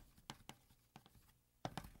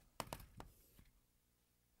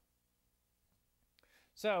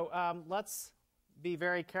 So let's be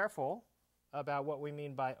very careful about what we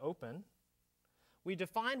mean by open. We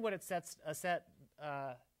defined what it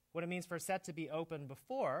means for a set to be open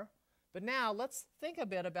before, but now let's think a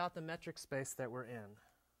bit about the metric space that we're in.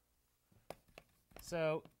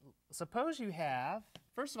 So suppose you have,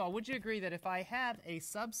 first of all, would you agree that if I had a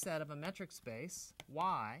subset of a metric space,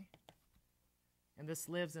 Y, and this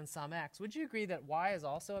lives in some X, would you agree that Y is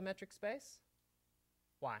also a metric space?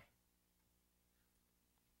 Why?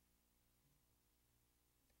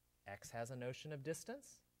 X has a notion of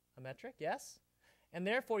distance, a metric, yes? And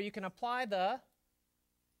therefore, you can apply the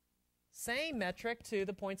same metric to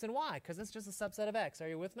the points in Y, because it's just a subset of X. Are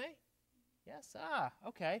you with me? Yes? Ah,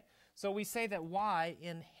 okay. So we say that Y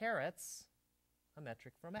inherits a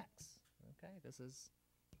metric from X. Okay, this is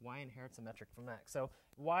Y inherits a metric from X. So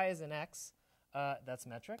Y is in X, that's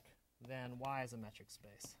metric. Then Y is a metric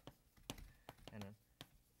space. And then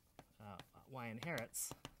Y inherits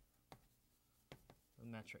a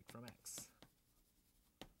metric from X.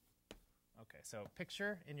 Okay, so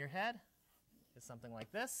picture in your head is something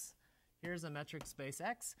like this. Here's a metric space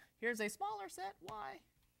X. Here's a smaller set, Y.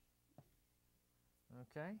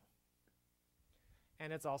 Okay.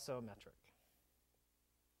 And it's also a metric.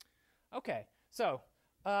 Okay, so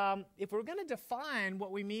if we're going to define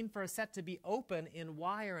what we mean for a set to be open in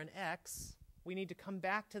Y or in X, we need to come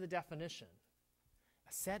back to the definition.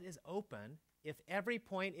 A set is open if every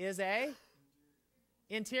point is a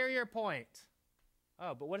interior point.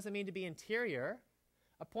 Oh, but what does it mean to be interior?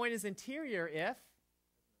 A point is interior if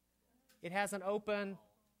it has an open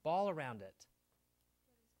ball around it.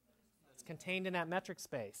 It's contained in that metric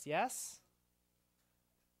space, yes?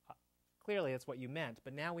 Clearly, it's what you meant,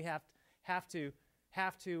 but now we have to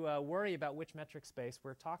worry about which metric space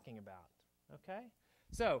we're talking about. Okay?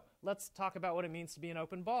 So let's talk about what it means to be an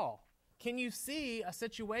open ball. Can you see a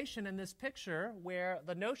situation in this picture where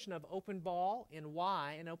the notion of open ball in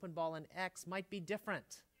Y and open ball in X might be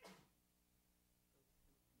different?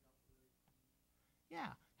 Yeah.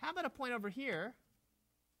 How about a point over here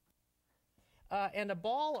and a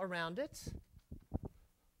ball around it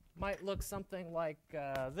might look something like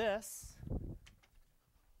this.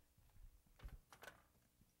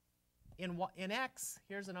 In X,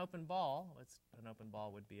 here's an open ball. An open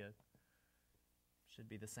ball should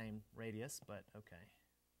be the same radius, but okay.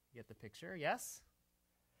 You get the picture, yes?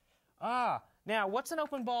 Now what's an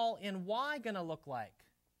open ball in Y going to look like?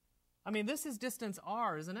 I mean, this is distance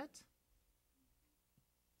R, isn't it?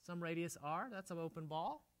 Some radius R, that's an open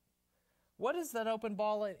ball. What is that open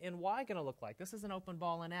ball in Y going to look like? This is an open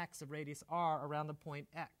ball in X of radius R around the point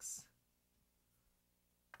X.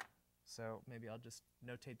 So maybe I'll just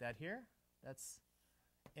notate that here. That's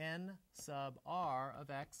n sub R of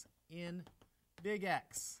X in big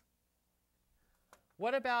X.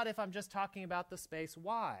 What about if I'm just talking about the space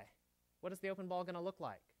Y? What is the open ball going to look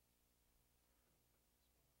like?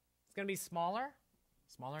 It's going to be smaller?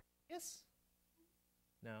 Smaller radius?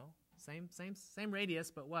 No. Same radius,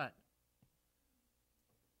 but what?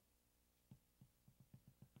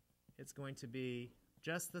 It's going to be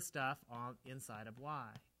just the stuff on inside of Y.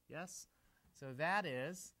 Yes? So that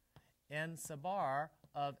is n sub R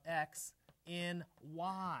of X in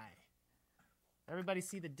Y. Everybody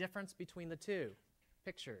see the difference between the two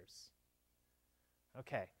pictures?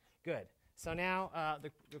 Okay, good. So now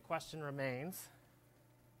the question remains,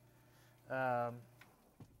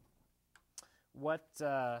 what's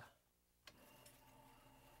the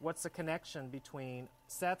connection between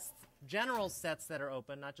sets, general sets that are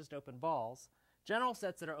open, not just open balls, General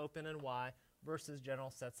sets that are open in Y versus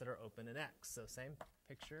general sets that are open in X. So same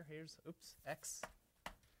picture. Here's, oops, X.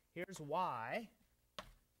 Here's Y.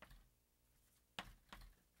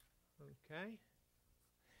 Okay.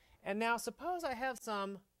 And now suppose I have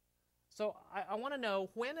some, so I want to know,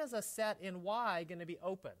 when is a set in Y going to be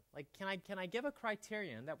open? Like, can I give a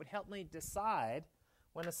criterion that would help me decide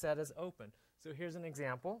when a set is open? So here's an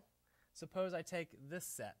example. Suppose I take this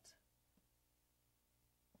set.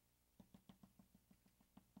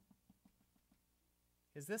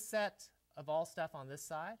 Is this set of all stuff on this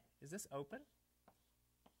side, is this open?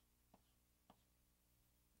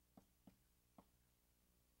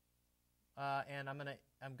 And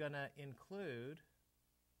I'm gonna include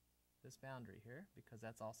this boundary here because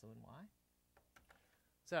that's also in Y.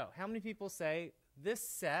 So how many people say this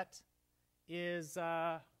set is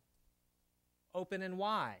open in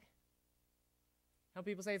Y? How many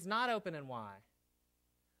people say it's not open in Y?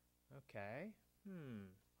 Okay.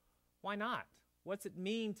 Why not? What's it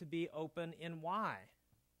mean to be open in Y?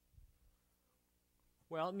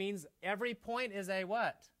 Well, it means every point is a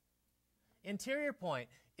what? Interior point.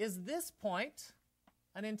 Is this point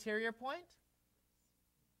an interior point?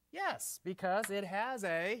 Yes, because it has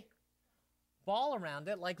a ball around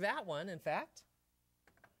it, like that one, in fact.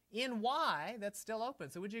 In Y, that's still open.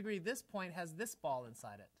 So would you agree this point has this ball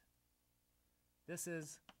inside it? This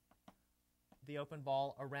is the open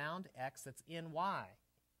ball around X that's in Y.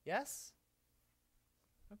 Yes?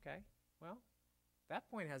 Okay, well, that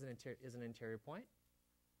point has is an interior point.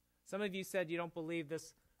 Some of you said you don't believe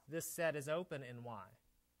this set is open in Y.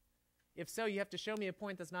 If so, you have to show me a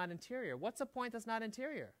point that's not interior. What's a point that's not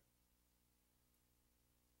interior?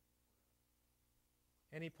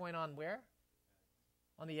 Any point on where?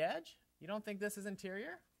 On the edge? You don't think this is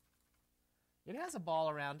interior? It has a ball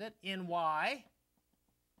around it in Y.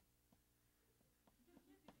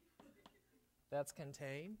 That's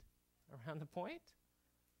contained around the point.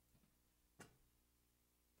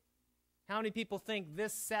 How many people think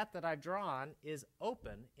this set that I've drawn is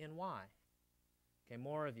open in Y? Okay,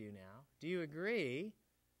 more of you now. Do you agree?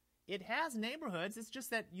 It has neighborhoods. It's just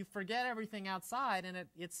that you forget everything outside, and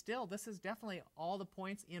it's still, this is definitely all the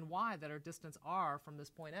points in Y that are distance R from this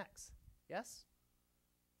point X. Yes?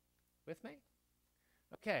 With me?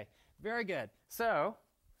 Okay, very good. So,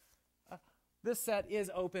 this set is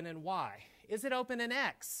open in Y. Is it open in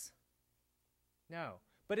X? No.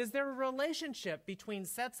 But is there a relationship between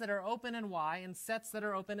sets that are open in Y and sets that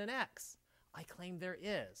are open in X? I claim there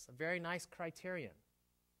is. A very nice criterion.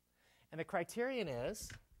 And the criterion is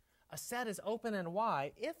a set is open in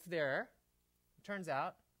Y if there, it turns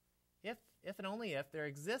out, if and only if there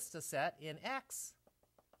exists a set in X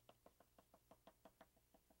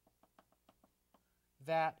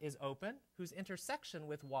that is open, whose intersection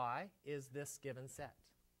with Y is this given set.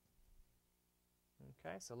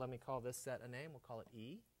 Okay, so let me call this set a name. We'll call it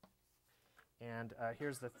E. And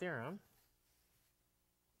here's the theorem.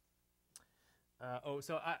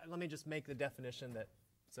 Let me just make the definition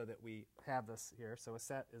so that we have this here. So a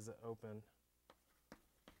set is open.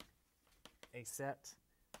 A set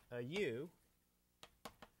U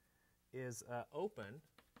is open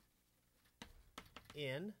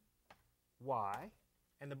in Y,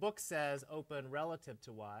 and the book says open relative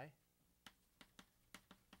to Y.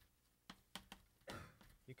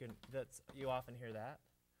 You often hear that.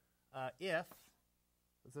 If,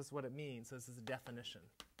 this is what it means. So this is a definition.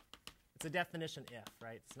 It's a definition if,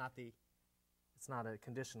 right? It's not a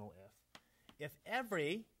conditional if. If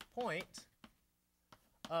every point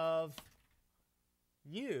of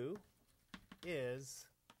U is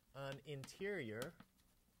an interior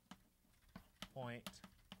point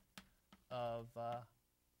of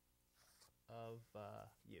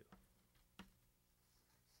U.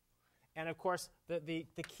 And of course, the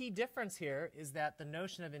key difference here is that the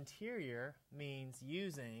notion of interior means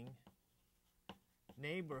using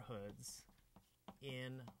neighborhoods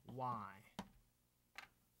in Y.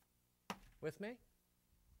 With me?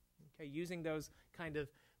 Okay, using those kind of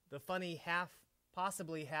the funny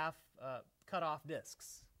possibly half cut off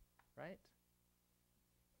disks, right?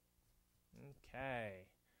 Okay,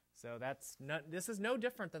 so this is no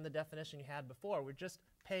different than the definition you had before. We're just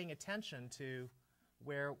paying attention to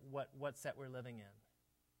what set we're living in.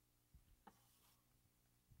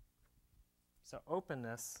 So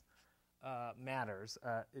openness matters.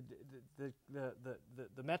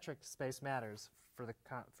 The metric space matters for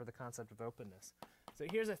the concept of openness. So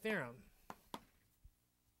here's a theorem.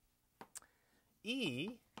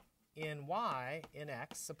 E in Y in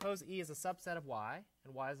X, suppose E is a subset of Y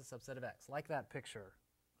and Y is a subset of X, like that picture.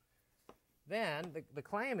 Then the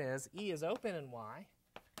claim is E is open in Y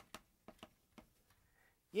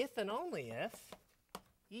if and only if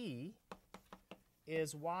E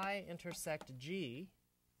is y intersect G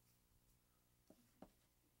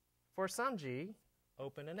for some G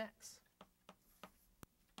open in X.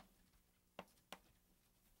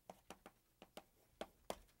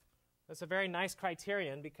 That's a very nice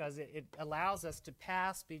criterion because it allows us to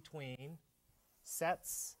pass between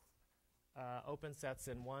sets, open sets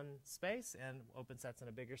in one space and open sets in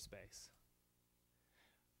a bigger space.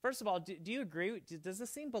 First of all, do you agree? Does this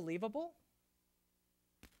seem believable?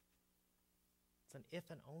 It's an if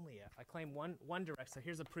and only if. I claim one direction. So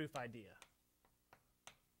here's a proof idea.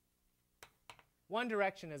 One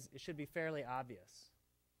direction it should be fairly obvious.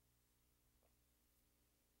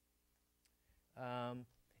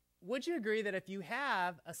 Would you agree that if you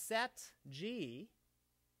have a set G,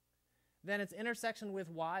 then its intersection with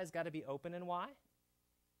Y has got to be open in Y?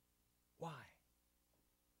 Why?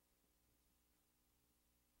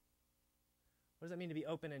 What does that mean to be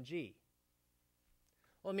open in G?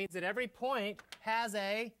 Well, it means that every point has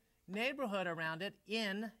a neighborhood around it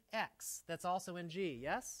in X that's also in G,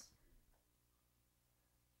 yes?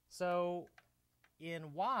 So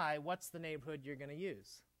in Y, what's the neighborhood you're going to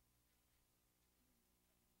use?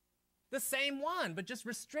 The same one, but just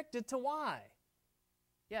restricted to Y.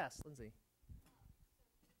 Yes, Lindsay.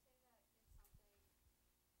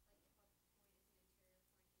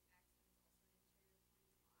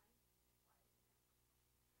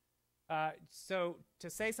 So to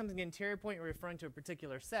say something interior point, you're referring to a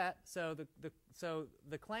particular set. So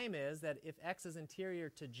the claim is that if X is interior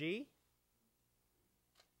to G,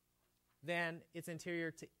 then it's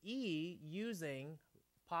interior to E using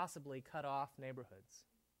possibly cut off neighborhoods.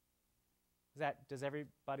 Does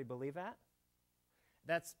everybody believe that?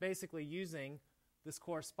 That's basically using this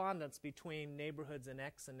correspondence between neighborhoods in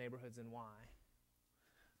X and neighborhoods in Y.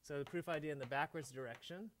 So the proof idea in the backwards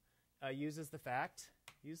direction uses the fact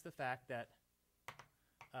that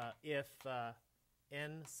if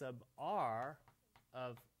n sub r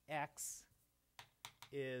of X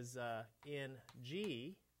is in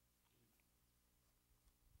G,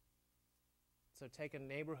 so take a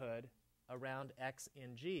neighborhood around X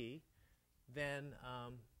in G, then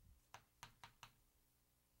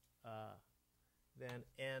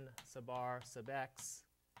n sub r sub X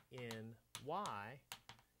in Y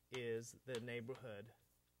is the neighborhood,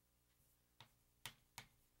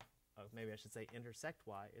 maybe I should say intersect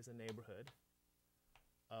Y is a neighborhood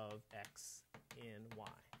of X in Y.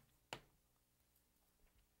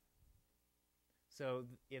 So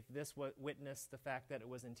if this witnessed the fact that it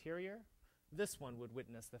was interior, this one would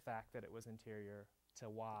witness the fact that it was interior to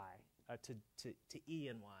Y, to E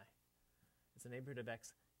in Y. It's a neighborhood of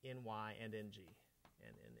X in Y and in G,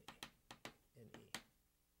 and in E.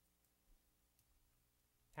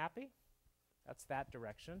 Happy? That's that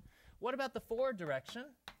direction. What about the forward direction?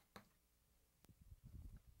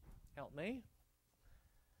 Help me.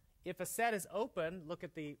 If a set is open, look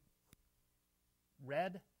at the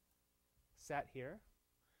red set here.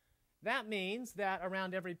 That means that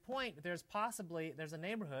around every point there's a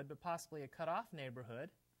neighborhood, but possibly a cutoff neighborhood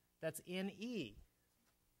that's in E.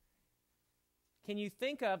 Can you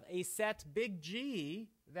think of a set big G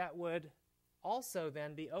that would also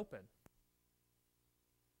then be open?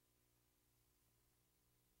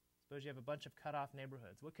 Suppose you have a bunch of cutoff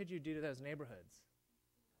neighborhoods. What could you do to those neighborhoods?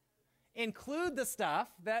 Include the stuff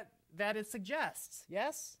that it suggests,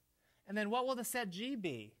 yes? And then what will the set G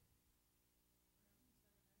be?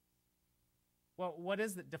 Well, what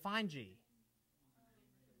is it? Define G.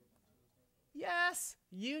 Yes,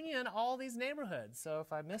 union all these neighborhoods. So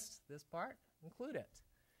if I missed this part, include it.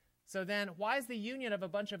 So then why is the union of a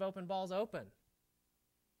bunch of open balls open?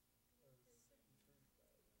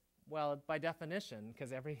 Well, by definition,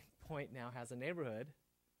 because every point now has a neighborhood,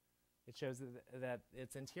 it shows that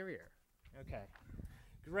it's interior. Okay,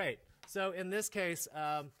 great. So in this case,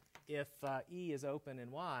 if E is open in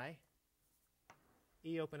Y,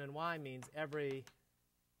 E open in Y means every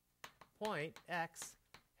point X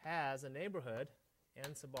has a neighborhood,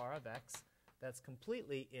 n sub r of X, that's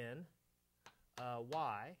completely in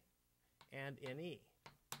Y and in E.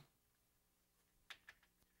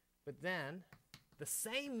 But then the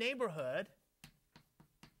same neighborhood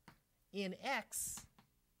in X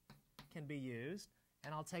can be used,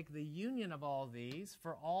 and I'll take the union of all these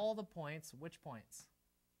for all the points. Which points?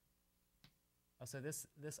 Oh, so this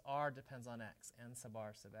R depends on X, n sub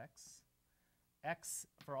R sub X. X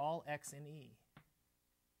for all X in E.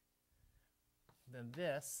 Then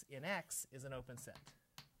this in X is an open set,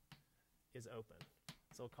 is open.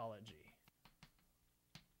 So we'll call it G.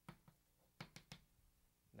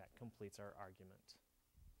 That completes our argument.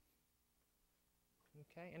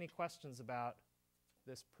 Okay, any questions about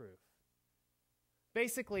this proof.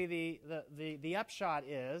 Basically, the upshot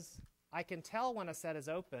is I can tell when a set is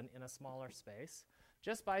open in a smaller space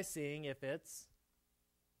just by seeing if it's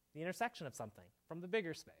the intersection of something from the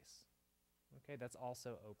bigger space. Okay, that's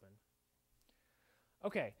also open.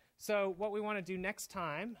 Okay, so what we want to do next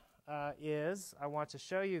time is I want to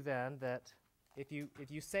show you then that if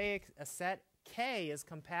you say a set K is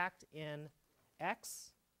compact in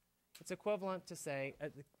X, it's equivalent to say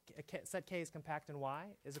a set K is compact in Y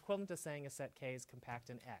is equivalent to saying a set K is compact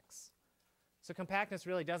in X. So compactness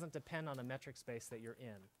really doesn't depend on the metric space that you're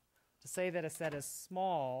in. To say that a set is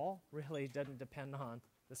small really doesn't depend on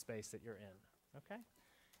the space that you're in. Okay?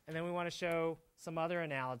 And then we want to show some other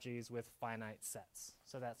analogies with finite sets.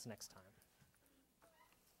 So that's next time.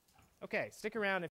 Okay, stick around.